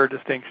clear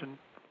distinction.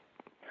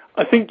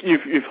 I think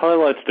you've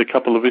highlighted a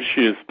couple of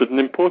issues, but an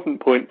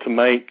important point to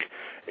make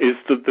is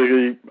that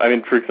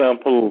for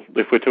example,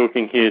 if we're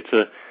talking here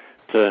to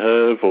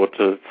Herb or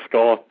to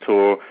Scott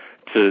or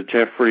to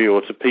Jeffrey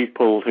or to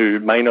people who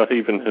may not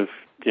even have,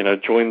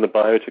 joined the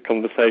Biota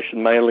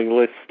Conversation mailing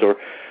list or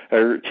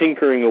are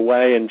tinkering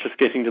away and just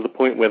getting to the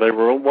point where they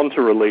want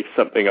to release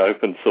something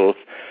open source,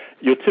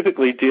 you're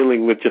typically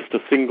dealing with just a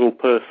single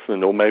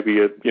person or maybe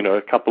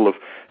a couple of,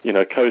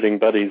 coding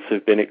buddies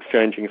who've been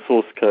exchanging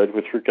source code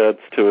with regards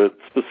to a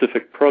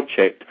specific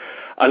project.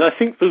 And I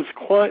think there's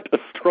quite a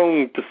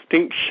strong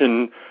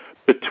distinction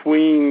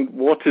between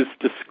what is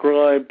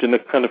described in a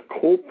kind of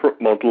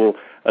corporate model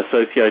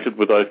associated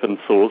with open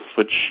source,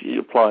 which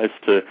applies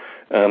to,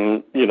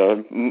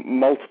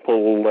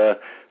 multiple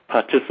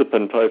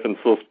participant open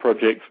source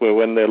projects where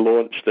when they're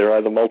launched, they're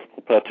either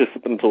multiple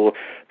participant or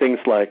things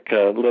like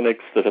Linux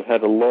that have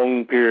had a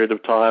long period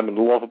of time and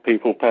a lot of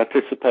people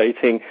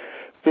participating,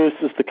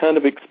 versus the kind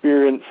of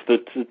experience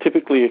that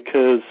typically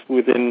occurs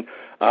within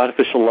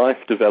artificial life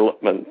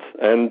development.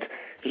 And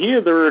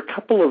here there are a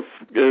couple of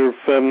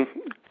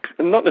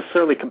not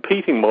necessarily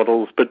competing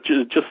models, but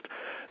just,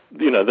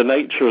 the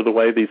nature of the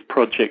way these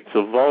projects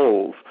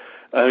evolve.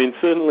 I mean,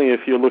 certainly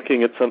if you're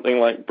looking at something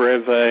like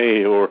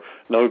Breve or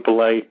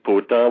Noble Ape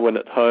or Darwin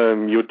at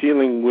Home, you're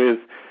dealing with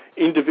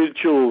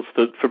individuals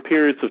that for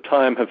periods of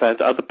time have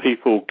had other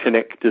people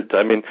connected.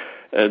 I mean,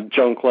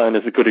 John Klein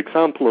is a good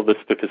example of this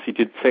because he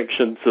did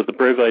sections of the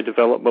Breve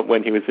development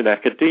when he was in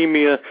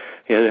academia.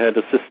 He had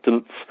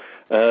assistance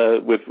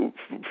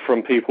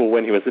from people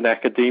when he was in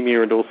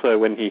academia, and also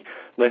when he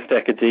left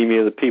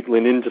academia, the people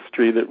in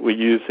industry that were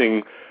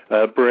using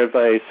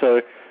Breve.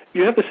 So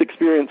you have this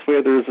experience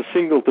where there is a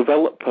single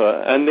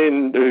developer and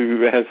then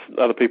who has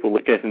other people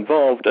that get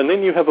involved, and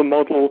then you have a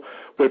model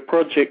where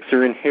projects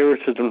are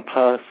inherited and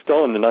passed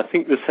on. And I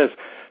think this has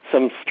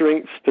some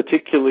strengths,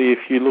 particularly if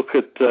you look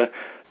at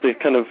the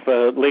kind of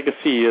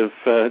legacy of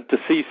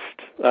deceased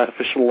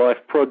artificial life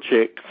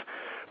projects,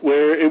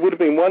 where it would have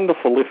been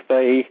wonderful if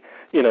they,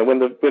 when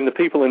the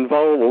people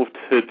involved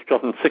had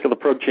gotten sick of the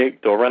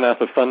project or run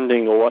out of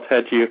funding or what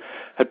have you,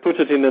 had put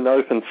it in an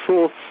open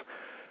source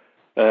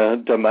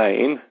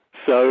domain,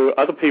 so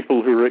other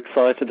people who were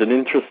excited and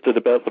interested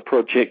about the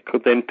project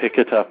could then pick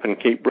it up and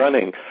keep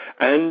running.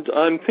 And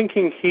I'm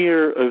thinking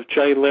here of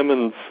Jay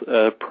Lemon's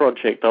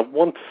project. I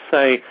want to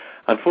say,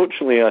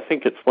 unfortunately, I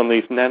think it's one of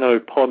these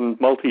nanopond,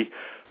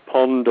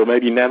 multi-pond, or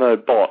maybe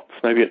nanobots.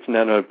 Maybe it's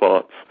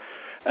nanobots.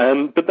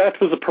 But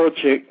that was a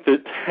project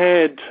that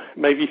had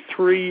maybe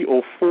 3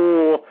 or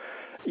 4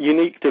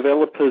 unique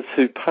developers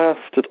who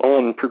passed it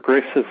on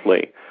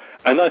progressively.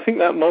 And I think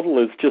that model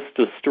is just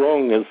as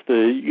strong as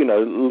the,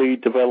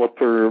 lead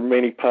developer,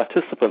 many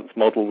participants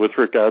model with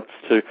regards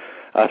to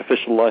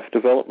artificial life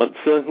development.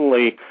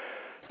 Certainly,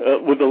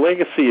 with the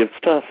legacy of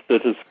stuff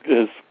that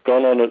has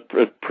gone on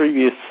at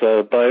previous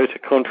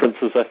Biota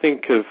conferences, I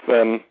think of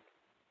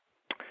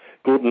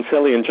Gordon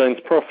Selly and James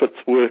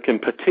Proffitt's work in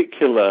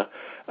particular,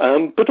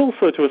 but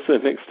also to a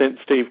certain extent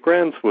Steve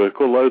Ground's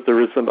work, although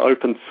there is an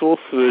open source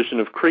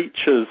version of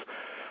Creatures.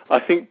 I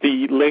think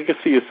the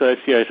legacy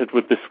associated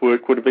with this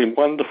work would have been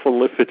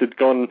wonderful if it had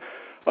gone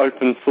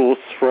open source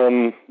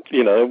from,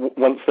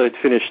 once they'd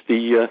finished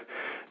the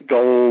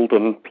gold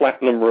and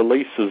platinum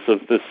releases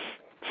of this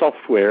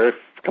software, if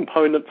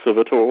components of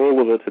it or all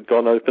of it had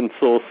gone open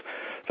source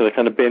for the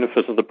kind of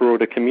benefit of the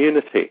broader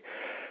community.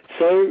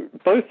 So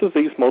both of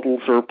these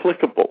models are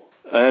applicable.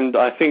 And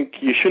I think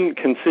you shouldn't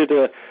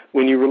consider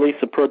when you release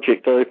a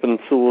project open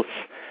source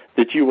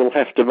that you will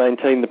have to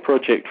maintain the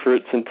project for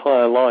its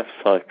entire life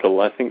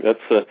cycle. I think that's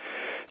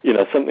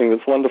something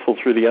that's wonderful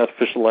through the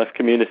artificial life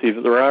community,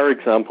 that there are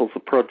examples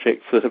of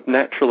projects that have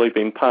naturally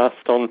been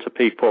passed on to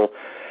people.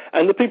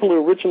 And the people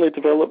who originally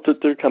developed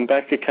it do come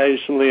back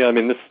occasionally. I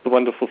mean, this is the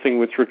wonderful thing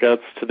with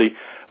regards to the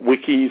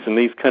wikis and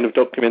these kind of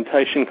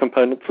documentation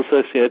components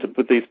associated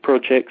with these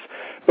projects.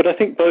 But I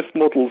think both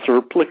models are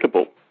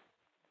applicable.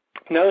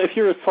 Now, if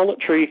you're a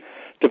solitary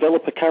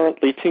developer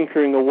currently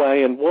tinkering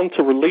away and want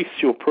to release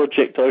your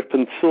project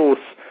open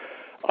source,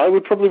 I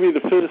would probably be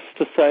the first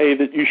to say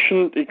that you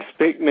shouldn't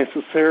expect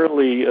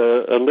necessarily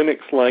a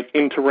Linux-like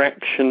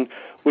interaction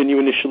when you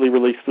initially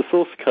release the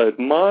source code.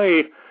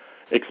 My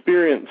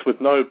experience with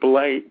Noble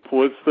Ape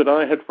was that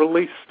I had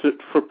released it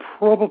for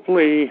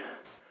probably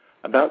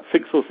about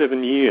 6 or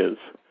 7 years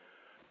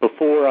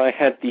before I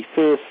had the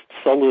first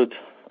solid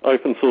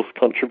open source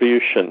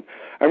contribution.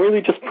 And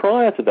really just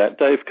prior to that,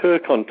 Dave Kerr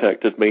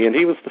contacted me, and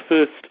he was the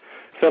first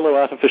fellow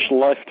artificial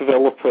life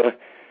developer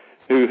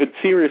who had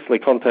seriously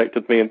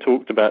contacted me and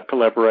talked about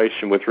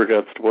collaboration with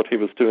regards to what he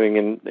was doing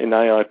in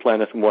AI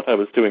Planet and what I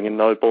was doing in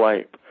Noble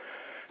Ape.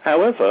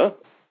 However,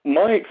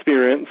 my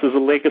experience is a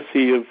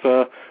legacy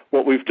of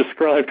what we've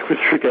described with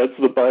regards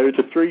to the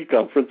Biota 3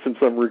 conference in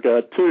some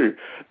regard too.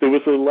 There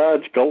was a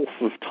large gulf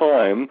of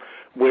time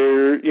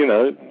where,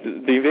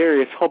 the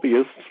various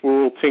hobbyists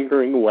were all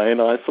tinkering away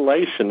in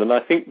isolation. And I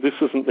think this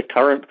isn't the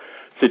current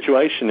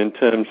situation in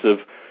terms of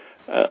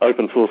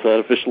open source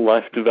artificial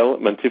life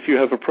development. If you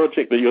have a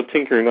project that you're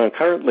tinkering on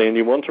currently and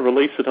you want to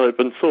release it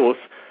open source,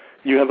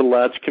 you have a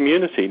large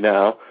community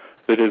now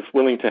that is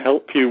willing to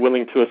help you,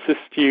 willing to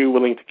assist you,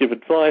 willing to give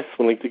advice,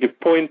 willing to give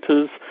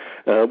pointers,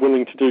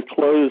 willing to do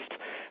closed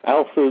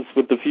alphas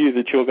with the view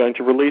that you're going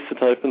to release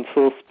it open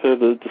source per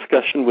the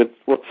discussion with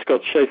what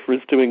Scott Schaefer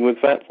is doing with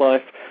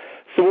VatLife.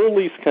 So all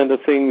these kind of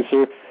things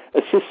are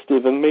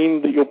assistive and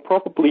mean that you'll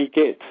probably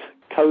get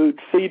code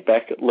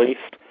feedback, at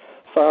least,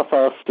 far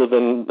faster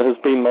than has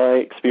been my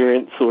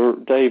experience or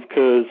Dave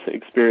Kerr's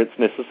experience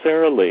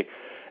necessarily.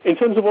 In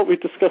terms of what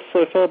we've discussed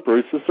so far,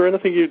 Bruce, is there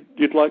anything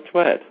you'd like to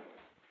add?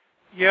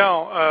 Yeah,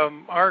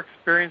 our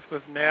experience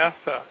with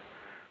NASA,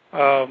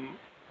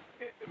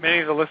 many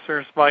of the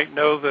listeners might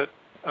know that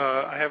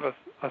I have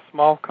a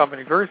small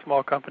company, very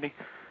small company,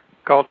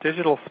 called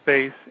Digital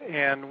Space,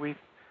 and we've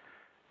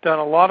done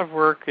a lot of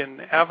work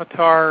in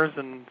avatars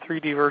and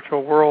 3D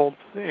virtual worlds,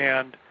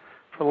 and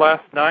for the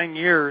last 9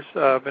 years,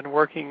 I've been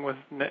working with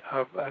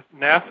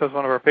NASA as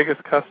one of our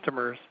biggest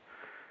customers.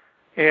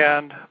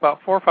 And about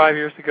 4 or 5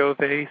 years ago,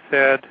 they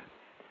said,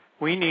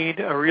 we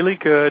need a really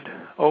good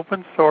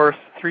open source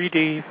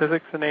 3D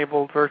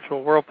physics-enabled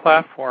virtual world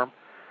platform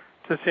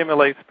to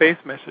simulate space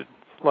missions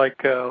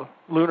like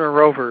lunar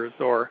rovers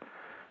or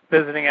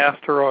visiting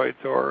asteroids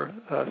or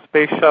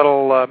space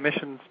shuttle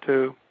missions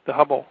to the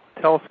Hubble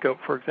telescope,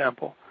 for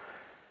example.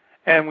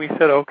 And we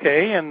said,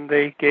 okay, and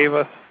they gave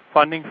us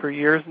funding for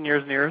years and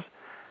years and years,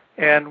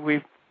 and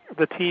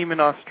the team in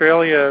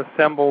Australia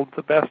assembled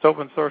the best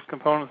open source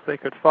components they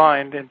could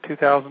find in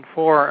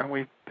 2004, and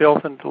we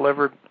built and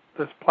delivered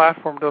this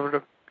platform, delivered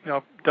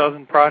a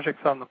dozen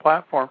projects on the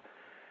platform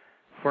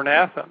for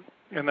NASA,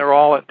 and they're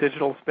all at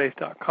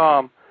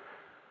digitalspace.com.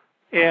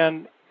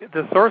 And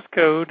the source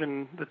code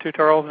and the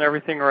tutorials and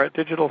everything are at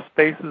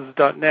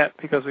digitalspaces.net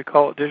because we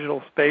call it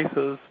Digital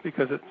Spaces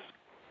because it's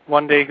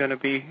one day going to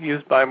be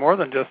used by more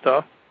than just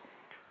us.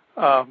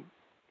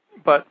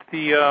 But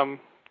the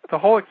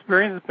whole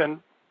experience has been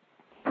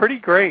pretty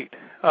great.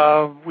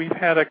 We've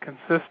had a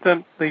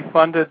consistently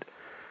funded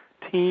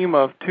team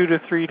of 2 to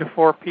 3 to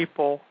 4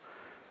 people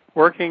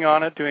working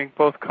on it, doing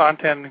both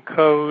content and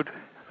code.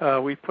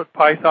 We put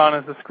Python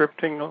as a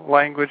scripting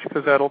language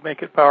because that'll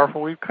make it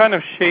powerful. We've kind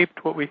of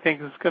shaped what we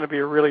think is going to be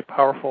a really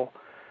powerful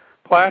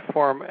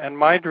platform, and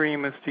my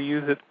dream is to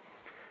use it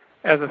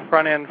as a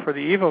front end for the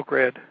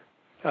EvoGrid.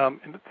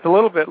 And it's a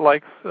little bit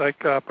like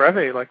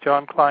Breve, like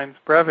John Klein's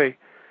Breve,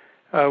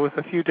 with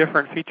a few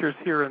different features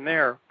here and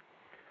there.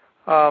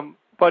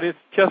 But it's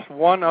just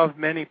one of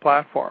many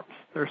platforms.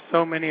 There's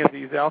so many of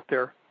these out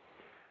there.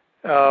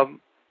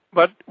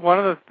 But one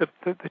of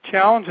the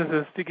challenges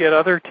is to get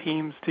other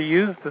teams to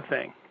use the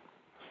thing.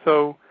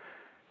 So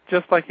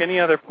just like any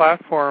other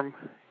platform,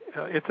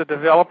 it's a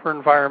developer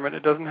environment.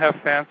 It doesn't have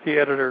fancy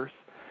editors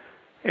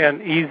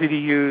and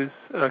easy-to-use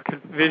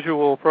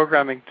visual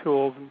programming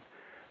tools and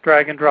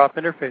drag-and-drop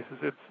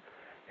interfaces.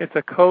 It's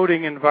a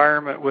coding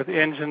environment with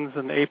engines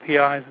and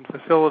APIs and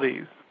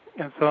facilities.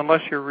 And so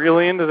unless you're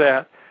really into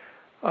that,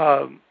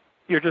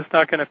 you're just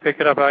not going to pick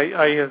it up.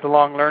 i.e. as a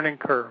long learning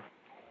curve.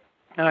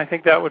 And I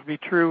think that would be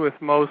true with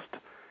most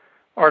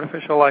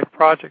artificial life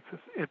projects.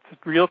 It's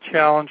a real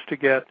challenge to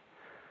get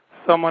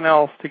someone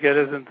else to get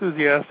as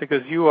enthusiastic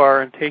as you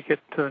are and take it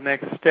to the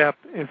next step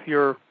if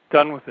you're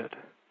done with it.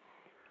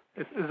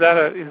 Is that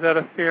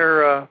a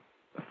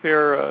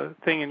fair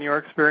thing in your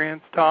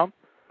experience, Tom?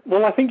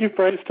 Well, I think you've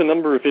raised a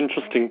number of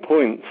interesting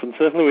points, and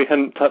certainly we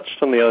hadn't touched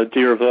on the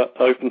idea of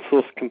open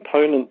source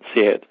components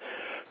yet.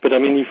 But I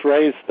mean, you've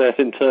raised that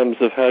in terms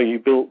of how you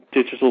built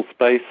Digital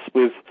Space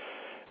with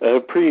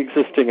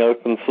pre-existing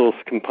open source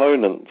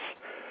components.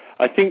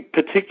 I think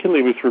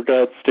particularly with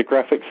regards to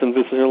graphics and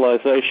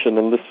visualization,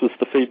 and this was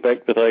the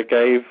feedback that I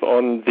gave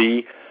on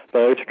the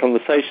Biota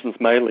Conversations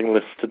mailing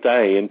list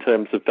today in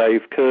terms of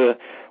Dave Kerr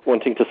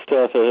wanting to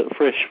start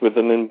afresh with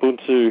an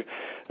Ubuntu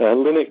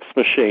Linux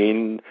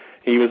machine.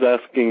 He was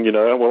asking,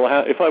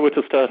 well, if I were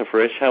to start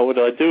afresh, how would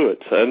I do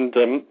it?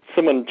 And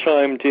someone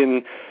chimed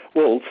in,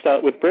 well,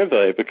 start with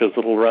Breve because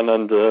it'll run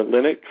under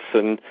Linux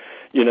and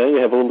you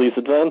have all these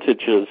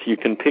advantages. You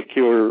can pick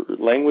your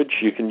language.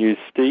 You can use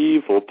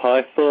Steve or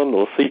Python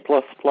or C++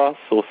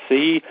 or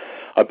C.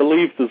 I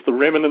believe there's the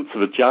remnants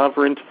of a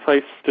Java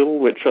interface still,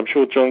 which I'm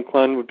sure John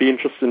Klein would be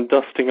interested in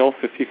dusting off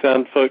if he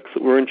found folks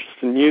that were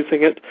interested in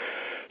using it.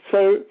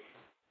 So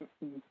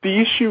the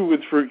issue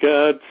with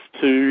regards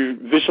to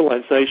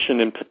visualization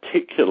in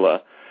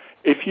particular,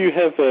 if you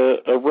have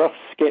a rough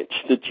sketch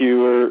that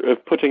you are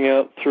putting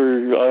out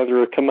through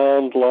either a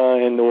command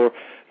line or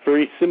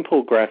very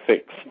simple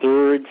graphics, there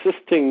are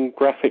existing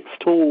graphics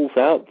tools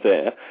out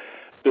there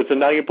that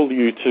enable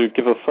you to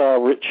give a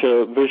far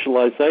richer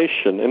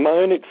visualization. In my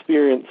own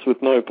experience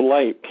with Noble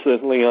Ape,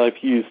 certainly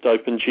I've used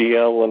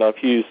OpenGL and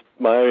I've used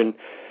my own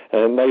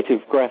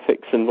native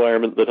graphics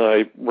environment that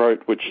I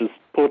wrote, which is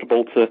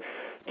portable to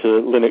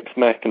Linux,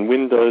 Mac, and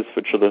Windows,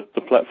 which are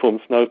the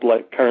platforms Noble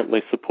Ape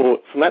currently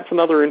supports. And that's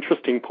another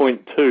interesting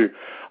point too.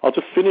 I'll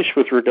just finish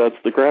with regards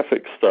to the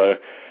graphics though.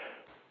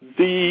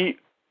 The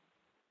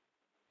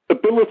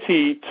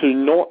ability to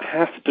not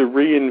have to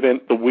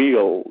reinvent the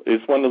wheel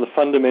is one of the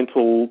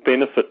fundamental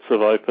benefits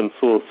of open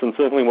source, and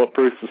certainly what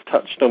Bruce has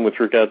touched on with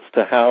regards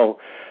to how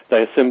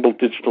they assemble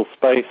digital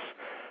spaces,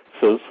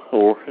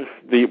 or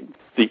the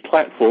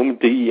platform,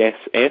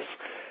 DESS,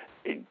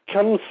 it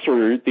comes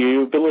through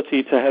the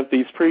ability to have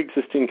these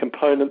pre-existing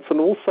components and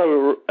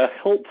also a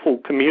helpful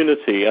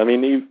community. I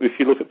mean, if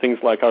you look at things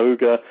like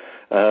Ogre,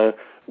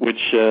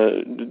 which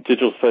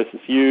Digital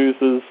Spaces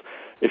uses,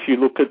 if you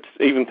look at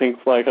even things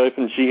like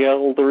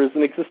OpenGL, there is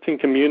an existing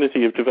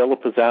community of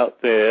developers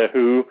out there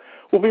who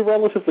will be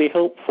relatively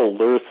helpful.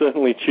 There are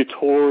certainly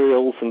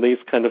tutorials and these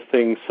kind of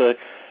things. So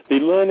the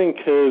learning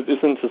curve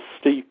isn't as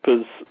steep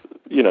as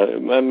you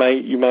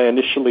may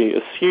initially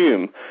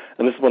assume,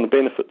 and this is one of the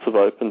benefits of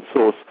open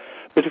source.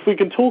 But if we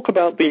can talk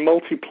about the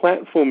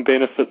multi-platform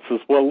benefits as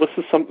well, this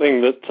is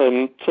something that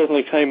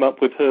certainly came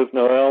up with Hervé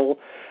Noël,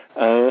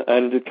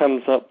 and it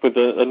comes up with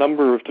a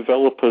number of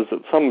developers at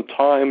some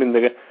time in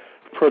their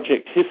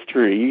project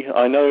history.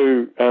 I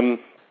know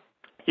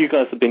you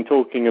guys have been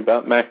talking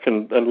about Mac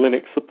and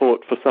Linux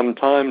support for some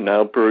time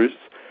now, Bruce.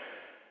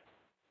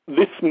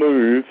 This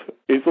move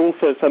is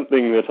also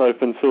something that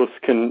open source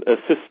can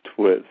assist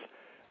with.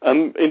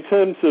 In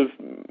terms of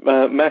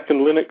Mac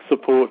and Linux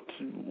support,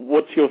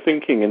 what's your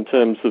thinking in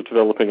terms of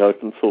developing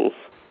open source?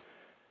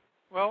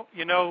 Well,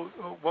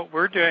 what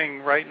we're doing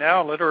right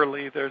now,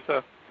 literally,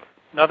 there's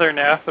another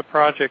NASA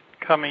project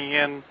coming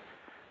in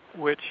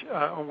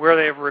where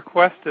they've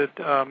requested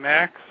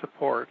Mac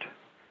support.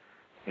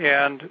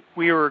 And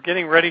we were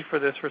getting ready for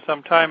this for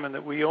some time, and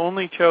that we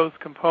only chose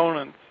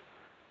components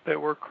that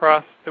were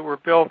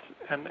built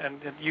and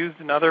used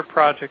in other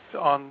projects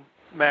on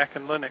Mac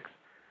and Linux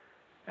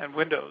and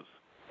Windows,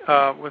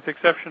 with the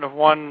exception of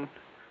one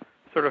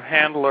sort of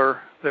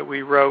handler that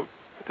we wrote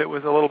that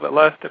was a little bit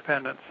less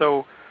dependent.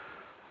 So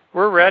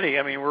we're ready.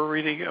 I mean,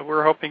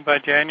 we're hoping by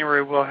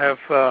January we'll have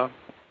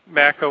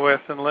Mac OS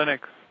and Linux,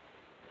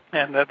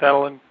 and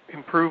that'll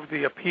improve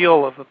the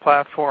appeal of the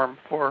platform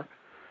for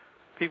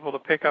people to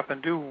pick up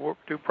and do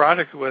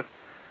projects with.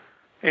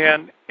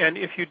 And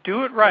if you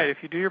do it right, if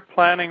you do your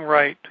planning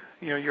right,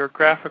 your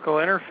graphical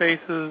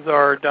interfaces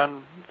are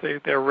done,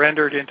 they're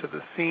rendered into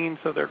the scene,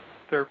 so they're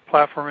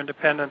platform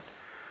independent,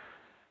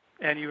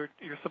 and you're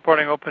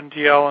supporting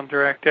OpenGL and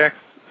DirectX,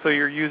 so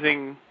you're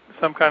using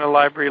some kind of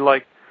library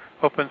like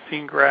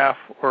OpenSceneGraph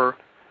or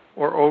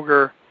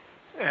Ogre,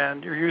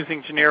 and you're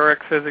using generic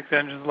physics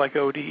engines like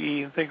ODE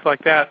and things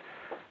like that,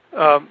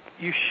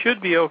 you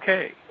should be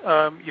okay.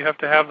 You have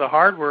to have the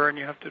hardware, and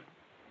you have to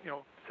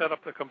set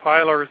up the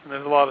compilers, and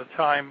there's a lot of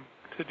time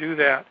to do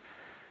that,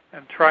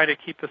 and try to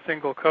keep the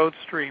single code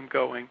stream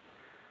going.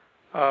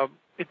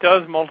 It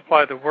does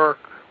multiply the work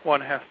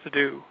one has to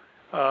do.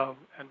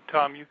 And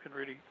Tom, you can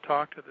really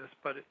talk to this,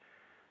 but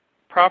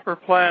proper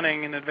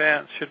planning in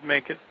advance should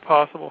make it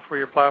possible for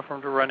your platform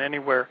to run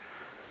anywhere.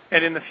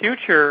 And in the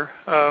future,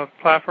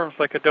 platforms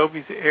like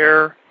Adobe's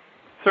Air,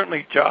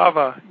 certainly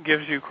Java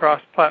gives you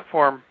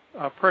cross-platform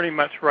pretty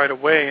much right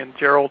away, and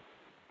Gerald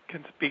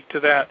can speak to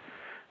that.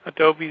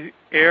 Adobe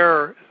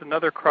Air is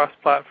another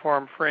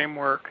cross-platform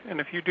framework, and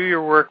if you do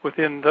your work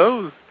within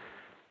those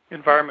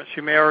environments,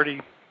 you may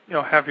already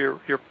have your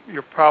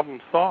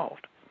problem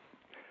solved.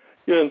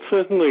 Yeah, and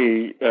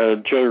certainly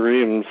Joe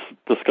Ream's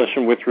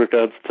discussion with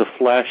regards to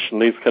Flash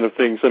and these kind of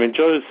things. I mean,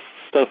 Joe's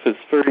stuff is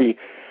very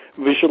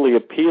visually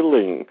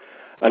appealing,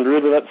 and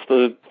really that's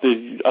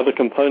the other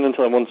component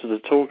I wanted to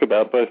talk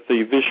about, both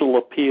the visual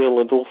appeal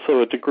and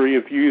also a degree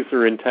of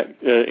user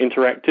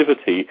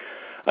interactivity.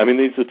 I mean,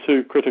 these are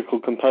two critical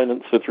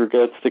components with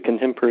regards to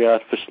contemporary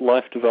artificial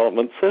life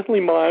development. Certainly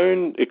my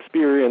own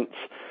experience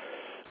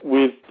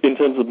in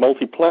terms of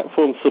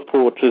multi-platform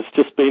support has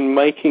just been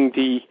making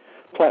the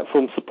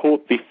platform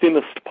support the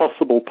thinnest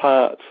possible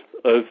part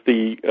of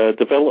the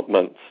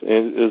development.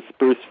 As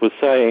Bruce was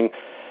saying,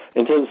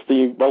 in terms of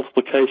the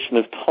multiplication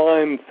of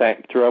time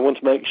factor, I want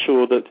to make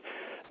sure that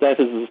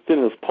is as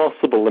thin as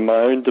possible in my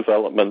own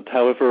development.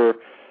 However,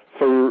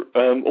 for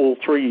all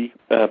three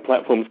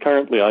platforms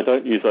currently, I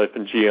don't use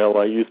OpenGL.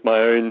 I use my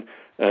own,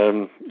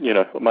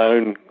 my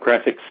own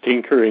graphics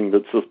tinkering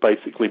that's just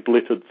basically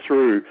blittered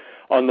through.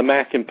 On the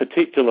Mac in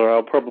particular,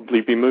 I'll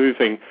probably be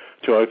moving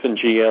to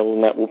OpenGL,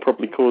 and that will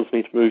probably cause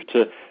me to move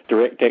to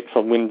DirectX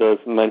on Windows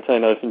and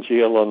maintain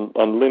OpenGL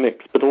on Linux.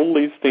 But all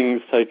these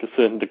things take a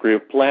certain degree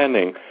of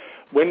planning.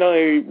 When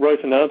I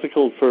wrote an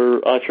article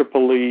for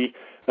IEEE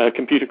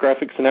Computer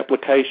Graphics and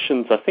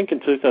Applications, I think in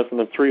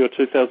 2003 or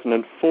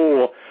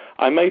 2004,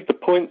 I made the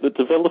point that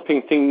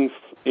developing things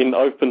in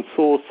open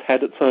source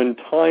had its own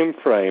time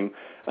frame,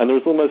 and there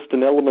was almost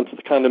an element of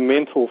the kind of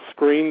mental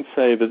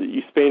screensaver that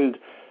you spend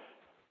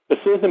a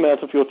certain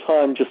amount of your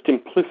time just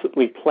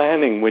implicitly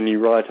planning when you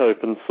write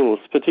open source,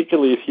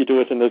 particularly if you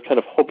do it in a kind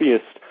of hobbyist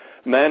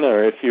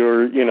manner. If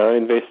you're,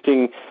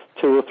 investing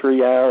 2 or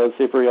 3 hours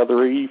every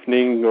other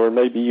evening, or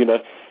maybe,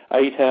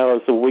 8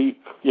 hours a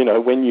week,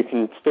 when you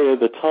can spare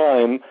the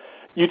time,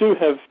 you do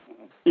have,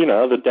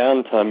 the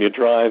downtime. You're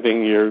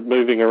driving, you're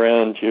moving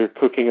around, you're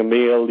cooking a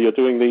meal, you're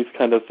doing these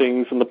kind of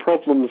things, and the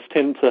problems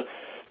tend to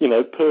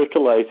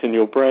percolate in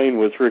your brain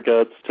with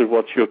regards to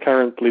what you're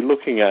currently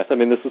looking at. I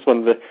mean, this is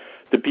one of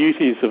the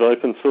beauties of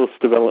open source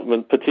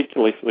development,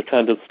 particularly for the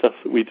kind of stuff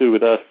that we do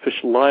with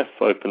artificial life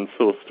open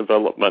source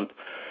development.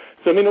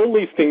 So, I mean, all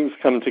these things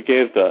come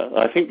together.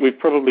 I think we've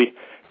probably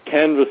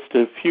canvassed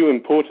a few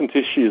important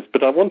issues,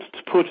 but I wanted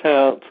to put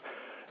out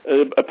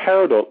a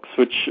paradox,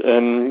 which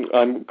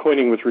I'm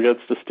coining with regards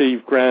to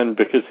Steve Grand,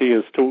 because he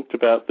has talked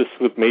about this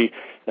with me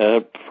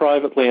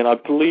privately, and I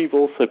believe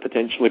also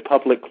potentially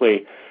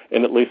publicly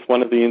in at least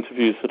one of the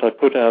interviews that I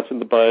put out in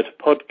the Biota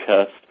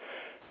podcast.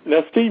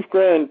 Now, Steve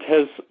Grand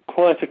has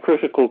quite a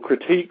critical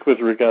critique with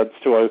regards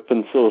to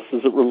open source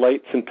as it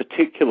relates in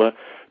particular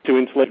to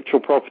intellectual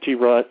property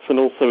rights and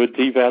also a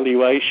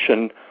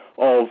devaluation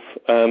of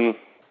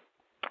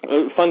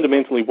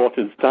fundamentally what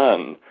is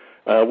done,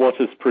 what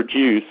is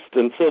produced.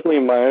 And certainly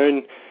in my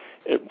own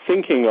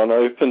thinking on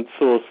open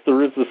source,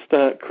 there is a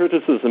stark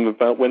criticism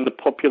about when the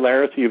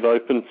popularity of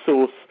open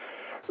source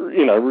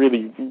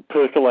really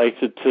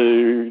percolated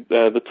to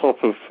the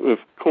top of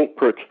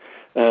corporate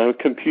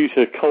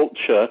computer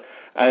culture,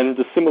 and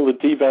a similar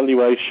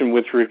devaluation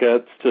with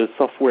regards to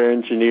software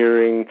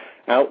engineering,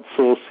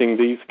 outsourcing,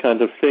 these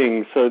kind of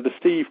things. So the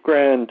Steve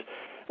Grand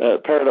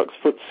paradox,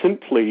 put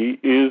simply,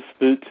 is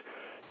that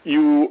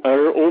you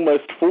are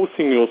almost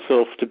forcing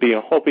yourself to be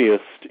a hobbyist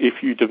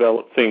if you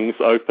develop things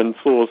open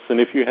source, and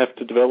if you have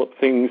to develop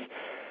things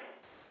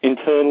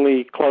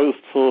internally closed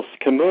source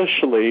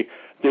commercially,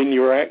 then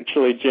you're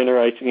actually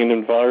generating an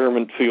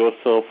environment for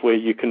yourself where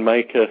you can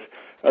make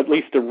at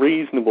least a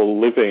reasonable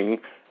living,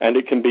 and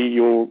it can be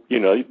your,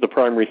 the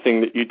primary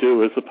thing that you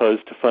do as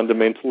opposed to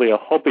fundamentally a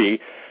hobby.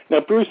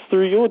 Now, Bruce,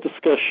 through your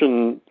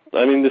discussion,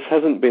 I mean, this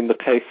hasn't been the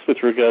case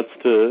with regards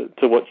to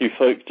what you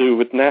folk do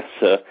with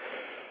NASA,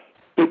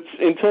 but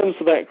in terms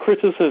of that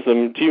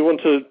criticism, do you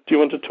want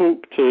to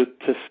talk to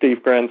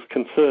Steve Grand's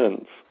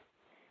concerns?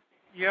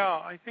 Yeah,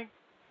 I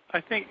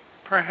think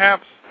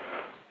perhaps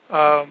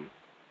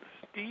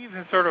Steve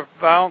has sort of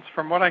bounced,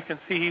 from what I can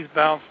see, he's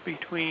bounced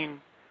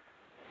between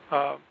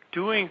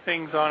doing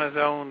things on his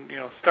own,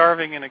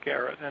 starving in a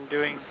garret and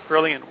doing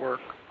brilliant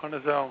work on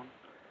his own,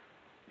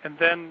 and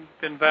then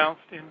been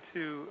bounced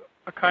into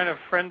a kind of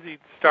frenzied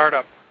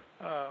startup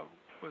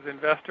with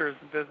investors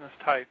and business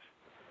types.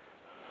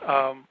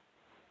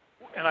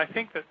 And I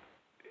think that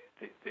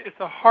it's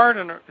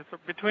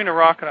between a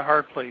rock and a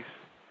hard place.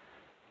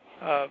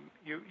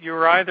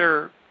 You're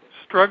either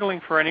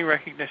struggling for any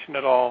recognition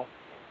at all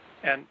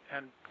and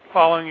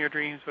following your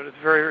dreams, but it's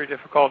very, very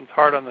difficult and it's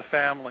hard on the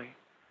family.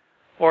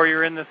 Or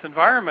you're in this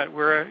environment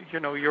where,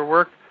 your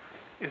work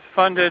is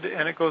funded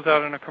and it goes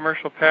out in a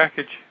commercial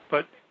package,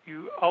 but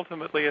you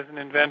ultimately, as an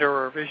inventor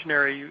or a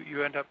visionary,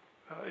 you end up,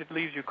 it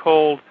leaves you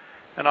cold,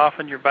 and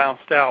often you're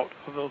bounced out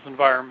of those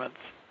environments.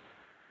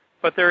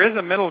 But there is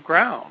a middle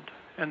ground,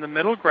 and the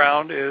middle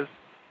ground is,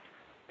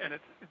 and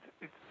it's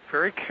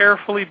very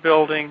carefully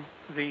building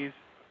these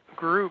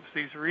groups,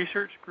 these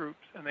research groups,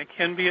 and they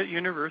can be at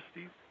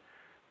universities,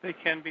 they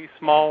can be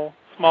small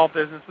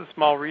businesses,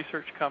 small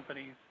research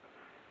companies,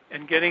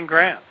 and getting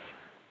grants.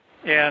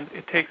 And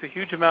it takes a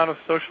huge amount of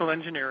social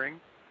engineering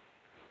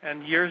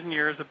and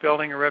years of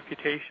building a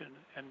reputation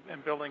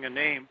and building a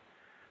name.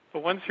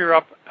 But once you're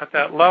up at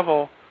that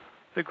level,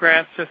 the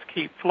grants just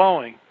keep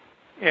flowing.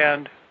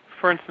 And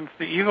for instance,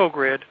 the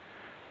EvoGrid,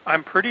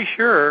 I'm pretty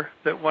sure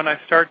that when I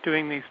start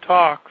doing these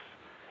talks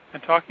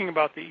and talking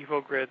about the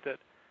EvoGrid, that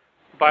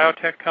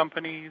biotech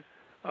companies,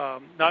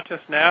 not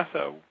just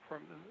NASA,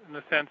 in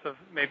the sense of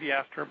maybe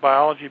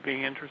astrobiology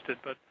being interested,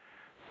 but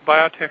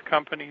biotech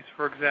companies,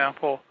 for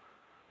example,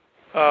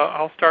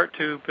 I'll start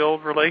to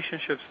build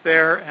relationships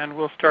there, and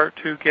we'll start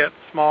to get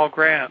small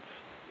grants,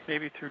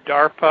 maybe through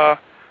DARPA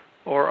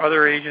or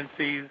other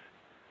agencies,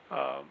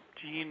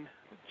 gene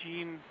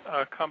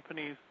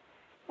companies.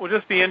 We'll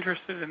just be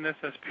interested in this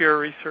as pure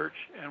research,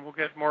 and we'll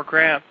get more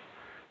grants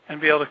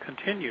and be able to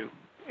continue.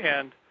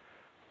 And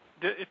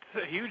it's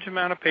a huge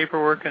amount of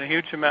paperwork and a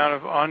huge amount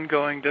of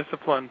ongoing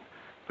discipline,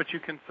 but you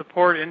can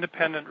support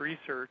independent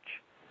research,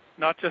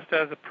 not just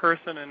as a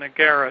person in a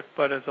garret,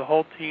 but as a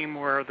whole team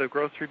where the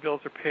grocery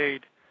bills are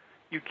paid.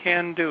 You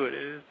can do it.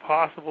 It is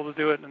possible to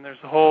do it, and there's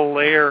a whole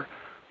layer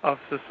of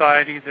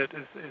society that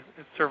it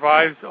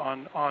survives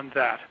on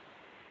that.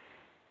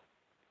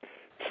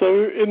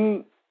 So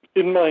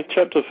in my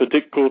chapter for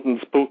Dick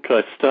Gordon's book,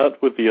 I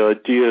start with the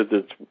idea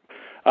that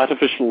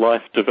artificial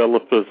life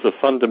developers are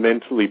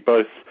fundamentally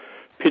both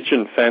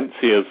pigeon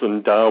fanciers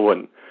and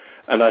Darwin.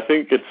 And I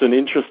think it's an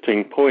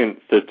interesting point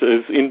that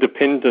as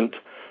independent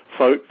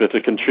folk that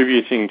are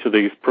contributing to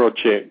these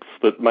projects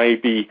that may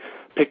be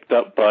picked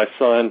up by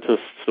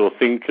scientists or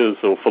thinkers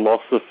or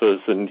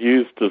philosophers and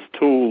used as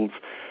tools,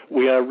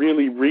 we are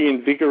really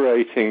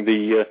reinvigorating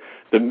the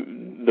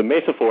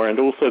metaphor and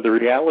also the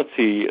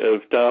reality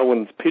of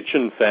Darwin's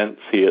pigeon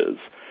fanciers.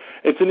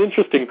 It's an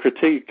interesting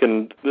critique,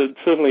 and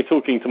certainly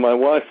talking to my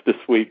wife this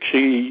week,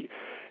 she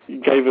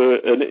gave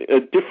a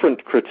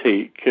different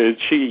critique.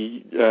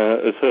 She,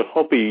 as her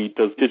hobby,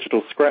 does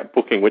digital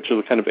scrapbooking, which is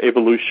a kind of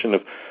evolution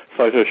of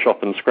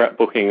Photoshop and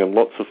scrapbooking and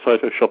lots of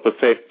Photoshop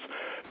effects.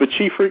 but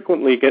she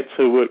frequently gets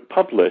her work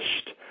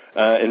published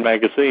in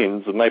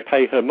magazines, and they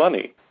pay her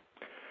money.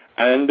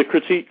 And the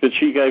critique that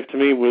she gave to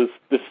me was,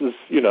 this is,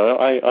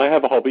 I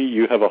have a hobby,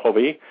 you have a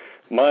hobby.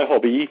 My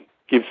hobby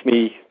gives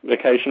me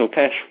occasional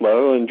cash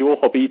flow, and your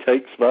hobby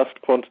takes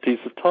vast quantities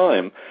of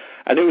time.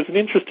 And it was an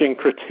interesting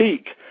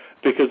critique,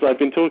 because I've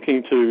been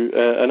talking to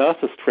an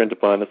artist friend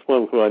of mine as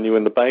well, who I knew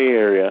in the Bay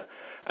Area,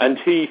 and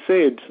he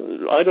said,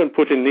 I don't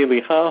put in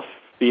nearly half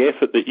the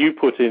effort that you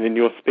put in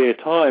your spare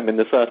time in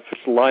this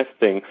artificial life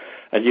thing,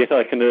 and yet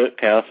I can earn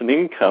out an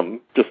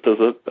income just as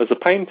a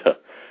painter.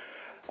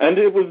 And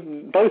it was,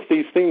 both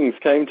these things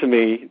came to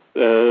me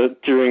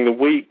during the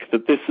week,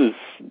 that this is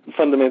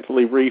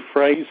fundamentally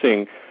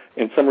rephrasing,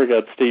 in some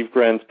regards, Steve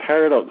Grann's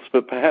paradox,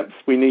 but perhaps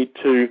we need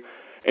to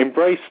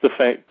embrace the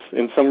fact,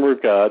 in some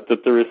regard,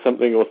 that there is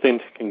something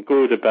authentic and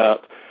good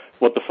about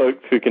what the folk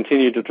who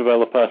continue to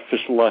develop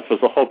artificial life as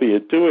a hobby are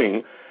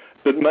doing,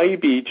 but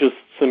maybe just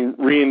some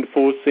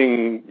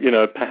reinforcing,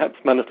 perhaps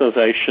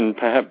monetization,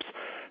 perhaps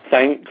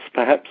thanks,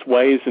 perhaps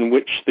ways in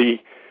which the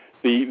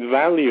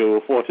value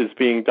of what is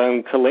being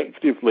done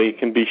collectively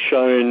can be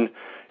shown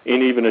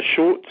in even a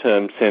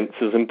short-term sense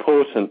is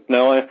important.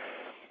 Now,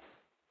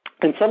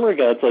 in some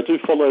regards, I do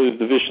follow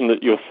the vision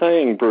that you're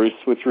saying, Bruce,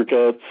 with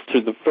regards to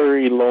the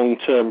very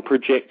long-term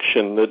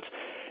projection that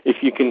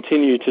if you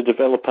continue to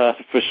develop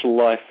artificial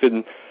life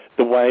in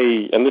the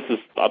way, and this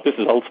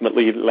is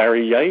ultimately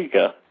Larry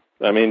Yeager.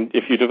 I mean,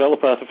 if you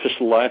develop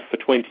artificial life for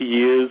 20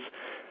 years,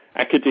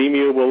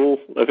 academia will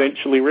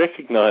eventually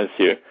recognize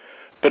you.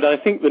 But I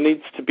think there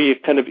needs to be a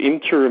kind of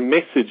interim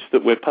message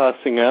that we're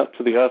passing out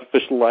to the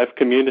artificial life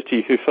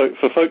community,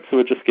 for folks who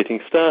are just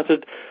getting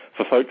started,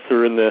 for folks who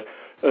are in the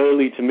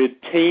early to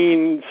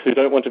mid-teens, who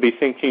don't want to be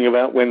thinking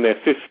about when they're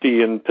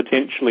 50 and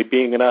potentially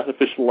being an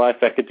artificial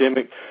life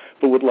academic,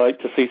 but would like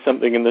to see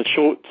something in the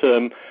short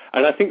term.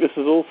 And I think this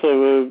is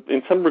also,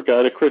 in some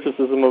regard, a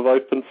criticism of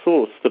open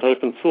source, that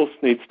open source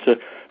needs to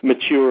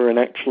mature and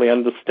actually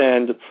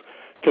understand its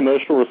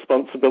commercial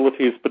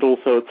responsibilities, but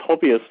also its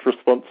hobbyist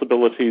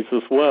responsibilities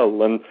as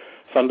well. And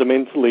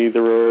fundamentally,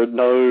 there are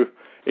no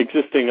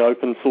existing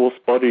open source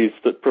bodies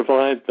that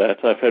provide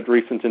that. I've had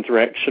recent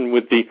interaction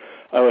with the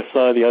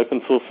OSI, the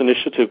Open Source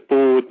Initiative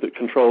Board that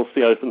controls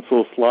the open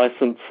source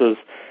licenses,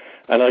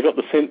 and I got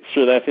the sense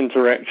through that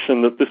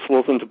interaction that this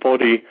wasn't a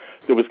body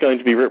that was going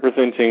to be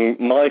representing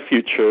my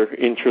future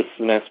interests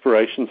and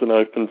aspirations in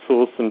open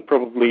source, and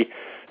probably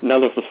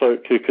none of the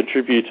folk who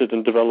contributed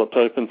and developed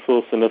open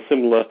source in a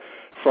similar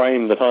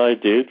frame that I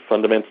did,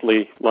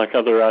 fundamentally like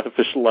other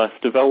artificial life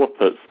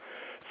developers.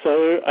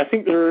 So I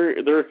think there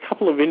are a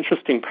couple of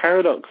interesting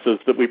paradoxes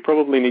that we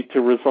probably need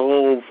to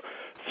resolve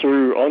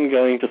through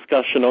ongoing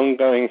discussion,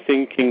 ongoing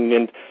thinking,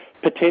 and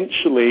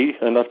potentially,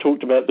 and I've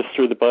talked about this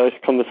through the Biota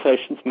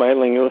Conversations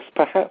mailing list,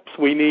 perhaps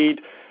we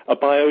need a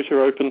Biota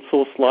open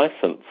source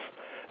license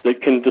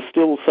that can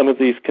distill some of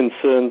these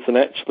concerns and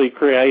actually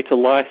create a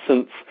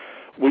license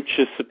which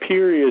is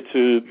superior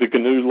to the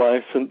GNU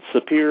license,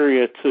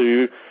 superior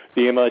to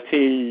the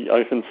MIT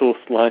open source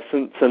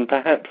license, and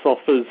perhaps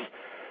offers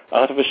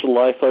artificial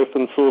life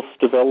open source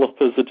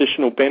developers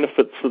additional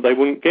benefits that they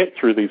wouldn't get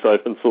through these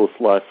open source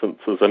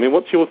licenses. I mean,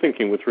 what's your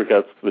thinking with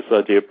regards to this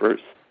idea, Bruce?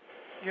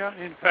 Yeah,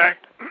 in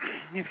fact,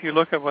 if you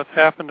look at what's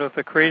happened with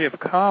the Creative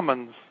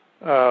Commons,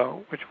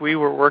 which we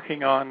were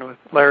working on with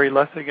Larry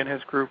Lessig and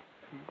his group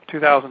in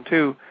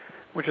 2002,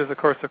 which is, of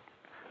course, a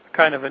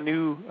kind of a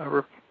new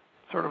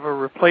sort of a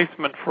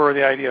replacement for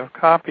the idea of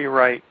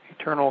copyright,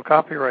 eternal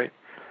copyright.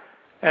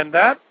 And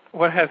that,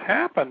 what has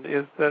happened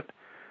is that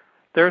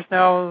there's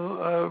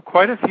now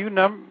quite a few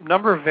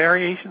number of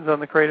variations on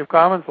the Creative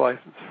Commons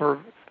license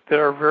that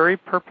are very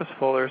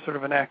purposeful. There's sort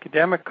of an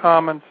academic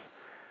commons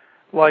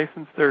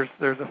license, there's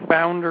a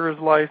founder's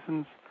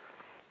license,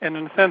 and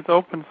in a sense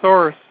open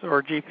source,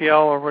 or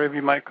GPL, or whatever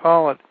you might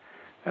call it,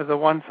 as a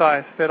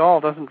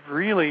one-size-fit-all doesn't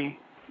really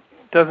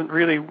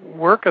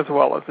work as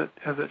well as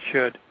it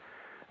should.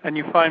 And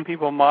you find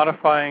people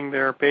modifying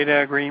their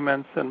beta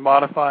agreements and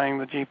modifying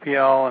the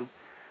GPL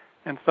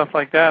and stuff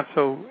like that.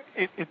 So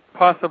it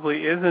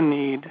possibly is a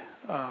need.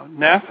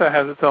 NASA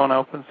has its own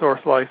open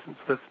source license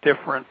that's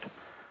different.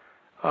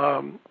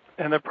 And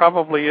there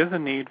probably is a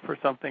need for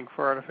something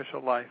for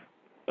artificial life.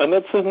 And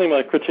that's certainly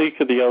my critique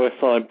of the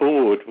OSI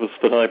board, was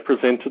that I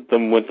presented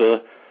them with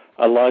a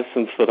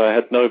license that I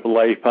had Noble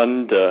Ape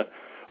under,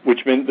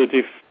 which meant that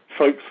if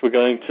folks were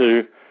going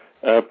to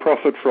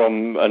profit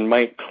from and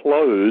make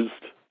closed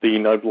the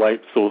Noble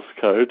Ape source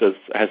code, as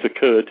has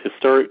occurred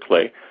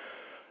historically,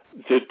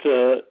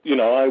 that,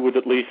 I would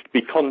at least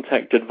be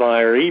contacted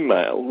via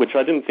email, which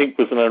I didn't think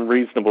was an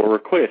unreasonable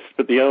request,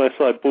 but the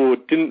OSI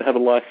board didn't have a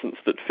license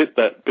that fit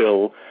that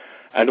bill,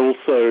 and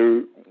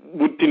also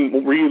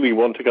didn't really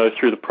want to go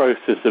through the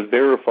process of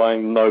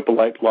verifying the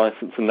Noble Ape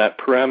license and that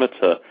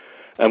parameter.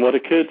 And what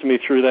occurred to me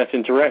through that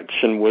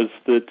interaction was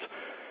that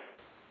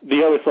the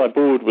OSI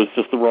board was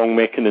just the wrong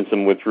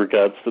mechanism with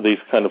regards to these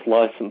kind of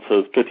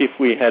licenses. But if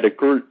we had a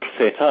group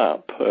set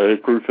up, a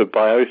group of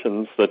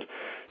biotans that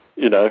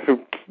who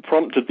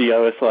prompted the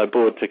OSI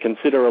board to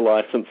consider a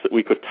license that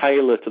we could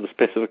tailor to the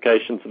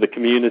specifications of the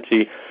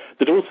community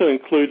that also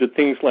included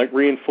things like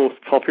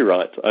reinforced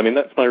copyright. I mean,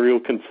 that's my real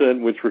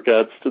concern with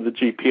regards to the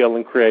GPL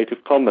and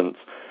Creative Commons.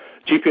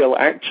 GPL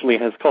actually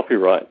has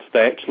copyrights.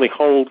 They actually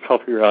hold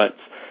copyrights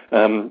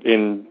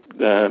in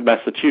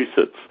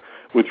Massachusetts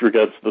with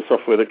regards to the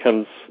software that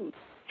comes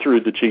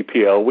through the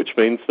GPL, which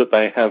means that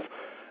they have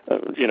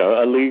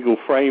a legal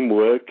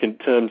framework in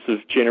terms of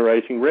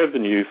generating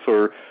revenue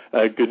for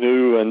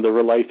GNU and the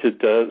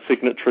related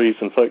signatories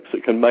and folks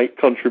that can make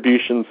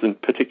contributions, in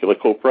particular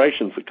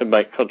corporations that can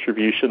make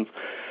contributions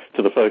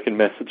to the folk in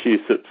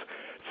Massachusetts.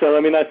 So, I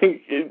mean, I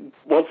think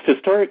whilst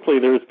historically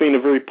there has been a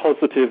very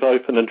positive,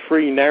 open and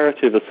free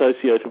narrative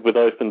associated with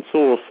open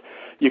source,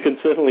 you can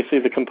certainly see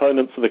the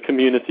components of the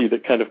community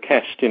that kind of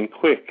cashed in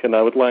quick, and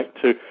I would like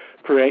to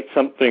create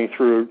something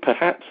through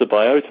perhaps a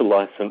BIOTA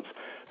license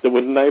that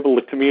would enable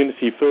the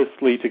community,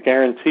 firstly, to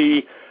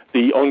guarantee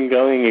the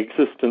ongoing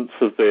existence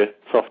of their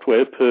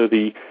software per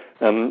the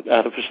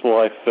artificial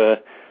life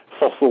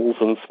fossils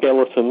and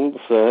skeletons,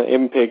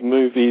 MPEG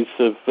movies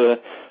of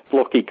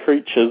blocky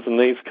creatures and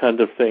these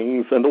kind of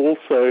things, and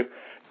also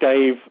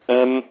gave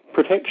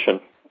protection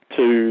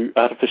to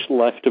artificial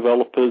life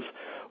developers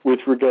with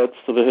regards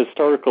to the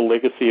historical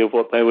legacy of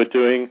what they were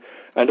doing,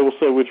 and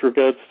also with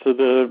regards to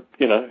the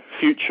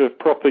future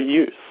proper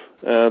use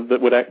that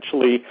would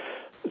actually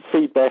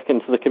feed back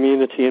into the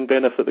community and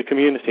benefit the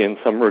community in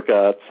some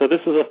regard. So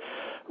this is a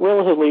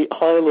relatively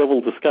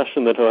high-level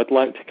discussion that I'd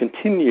like to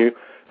continue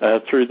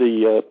through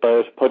the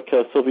BIOTA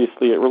podcast.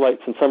 Obviously, it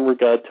relates in some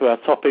regard to our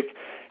topic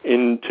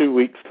in 2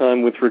 weeks'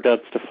 time with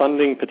regards to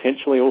funding,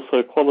 potentially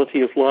also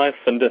quality of life,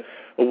 and a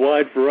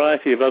wide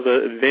variety of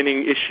other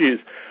venning issues.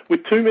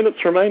 With 2 minutes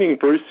remaining,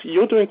 Bruce,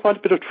 you're doing quite a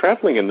bit of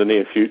traveling in the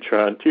near future,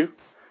 aren't you?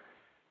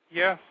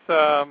 Yes,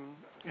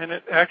 and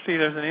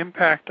there's an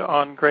impact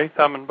on Grey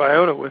Thumb and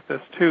BIOTA with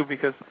this, too,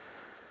 because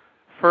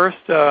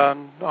first,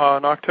 on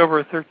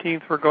October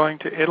 13th, we're going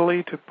to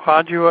Italy, to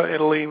Padua,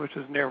 Italy, which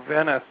is near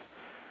Venice,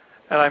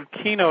 and I'm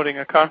keynoting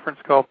a conference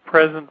called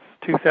Presence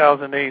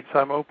 2008, so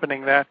I'm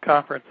opening that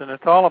conference, and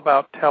it's all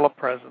about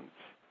telepresence.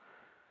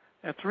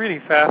 It's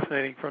really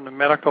fascinating, from the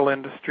medical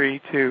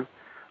industry to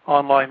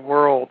online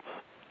worlds.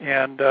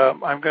 And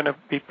I'm going to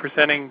be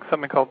presenting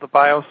something called the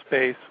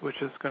Biospace,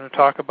 which is going to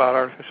talk about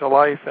artificial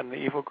life and the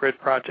Evil Grid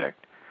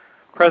project,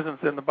 presence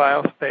in the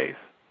Biospace.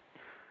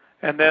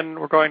 And then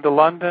we're going to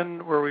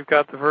London, where we've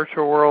got the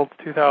Virtual World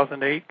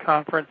 2008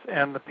 conference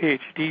and the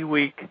PhD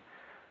Week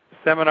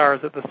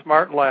seminars at the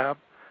Smart Lab,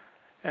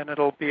 and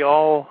it'll be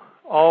all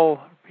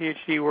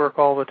PhD work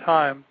all the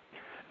time.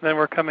 And then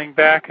we're coming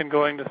back and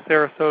going to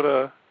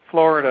Sarasota,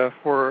 Florida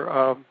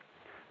for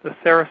the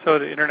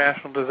Sarasota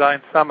International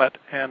Design Summit,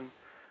 and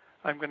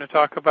I'm going to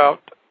talk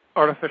about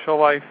artificial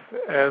life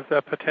as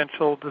a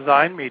potential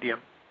design medium.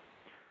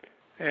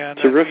 And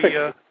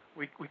terrific.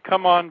 We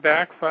come on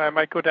back, so I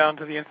might go down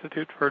to the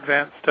Institute for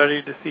Advanced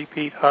Study to see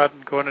Pete Hudd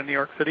and go into New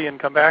York City and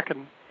come back,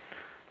 and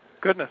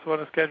goodness, what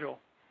a schedule.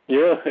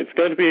 Yeah, it's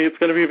going to be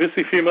a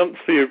busy few months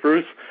for you,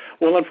 Bruce.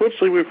 Well,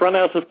 unfortunately, we've run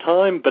out of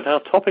time, but our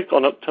topic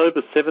on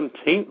October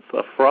 17th,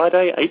 a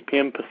Friday, 8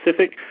 p.m.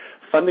 Pacific,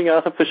 funding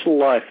artificial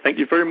life. Thank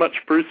you very much,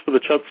 Bruce, for the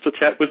chance to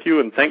chat with you,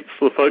 and thanks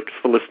for the folks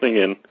for listening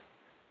in.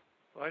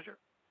 Pleasure.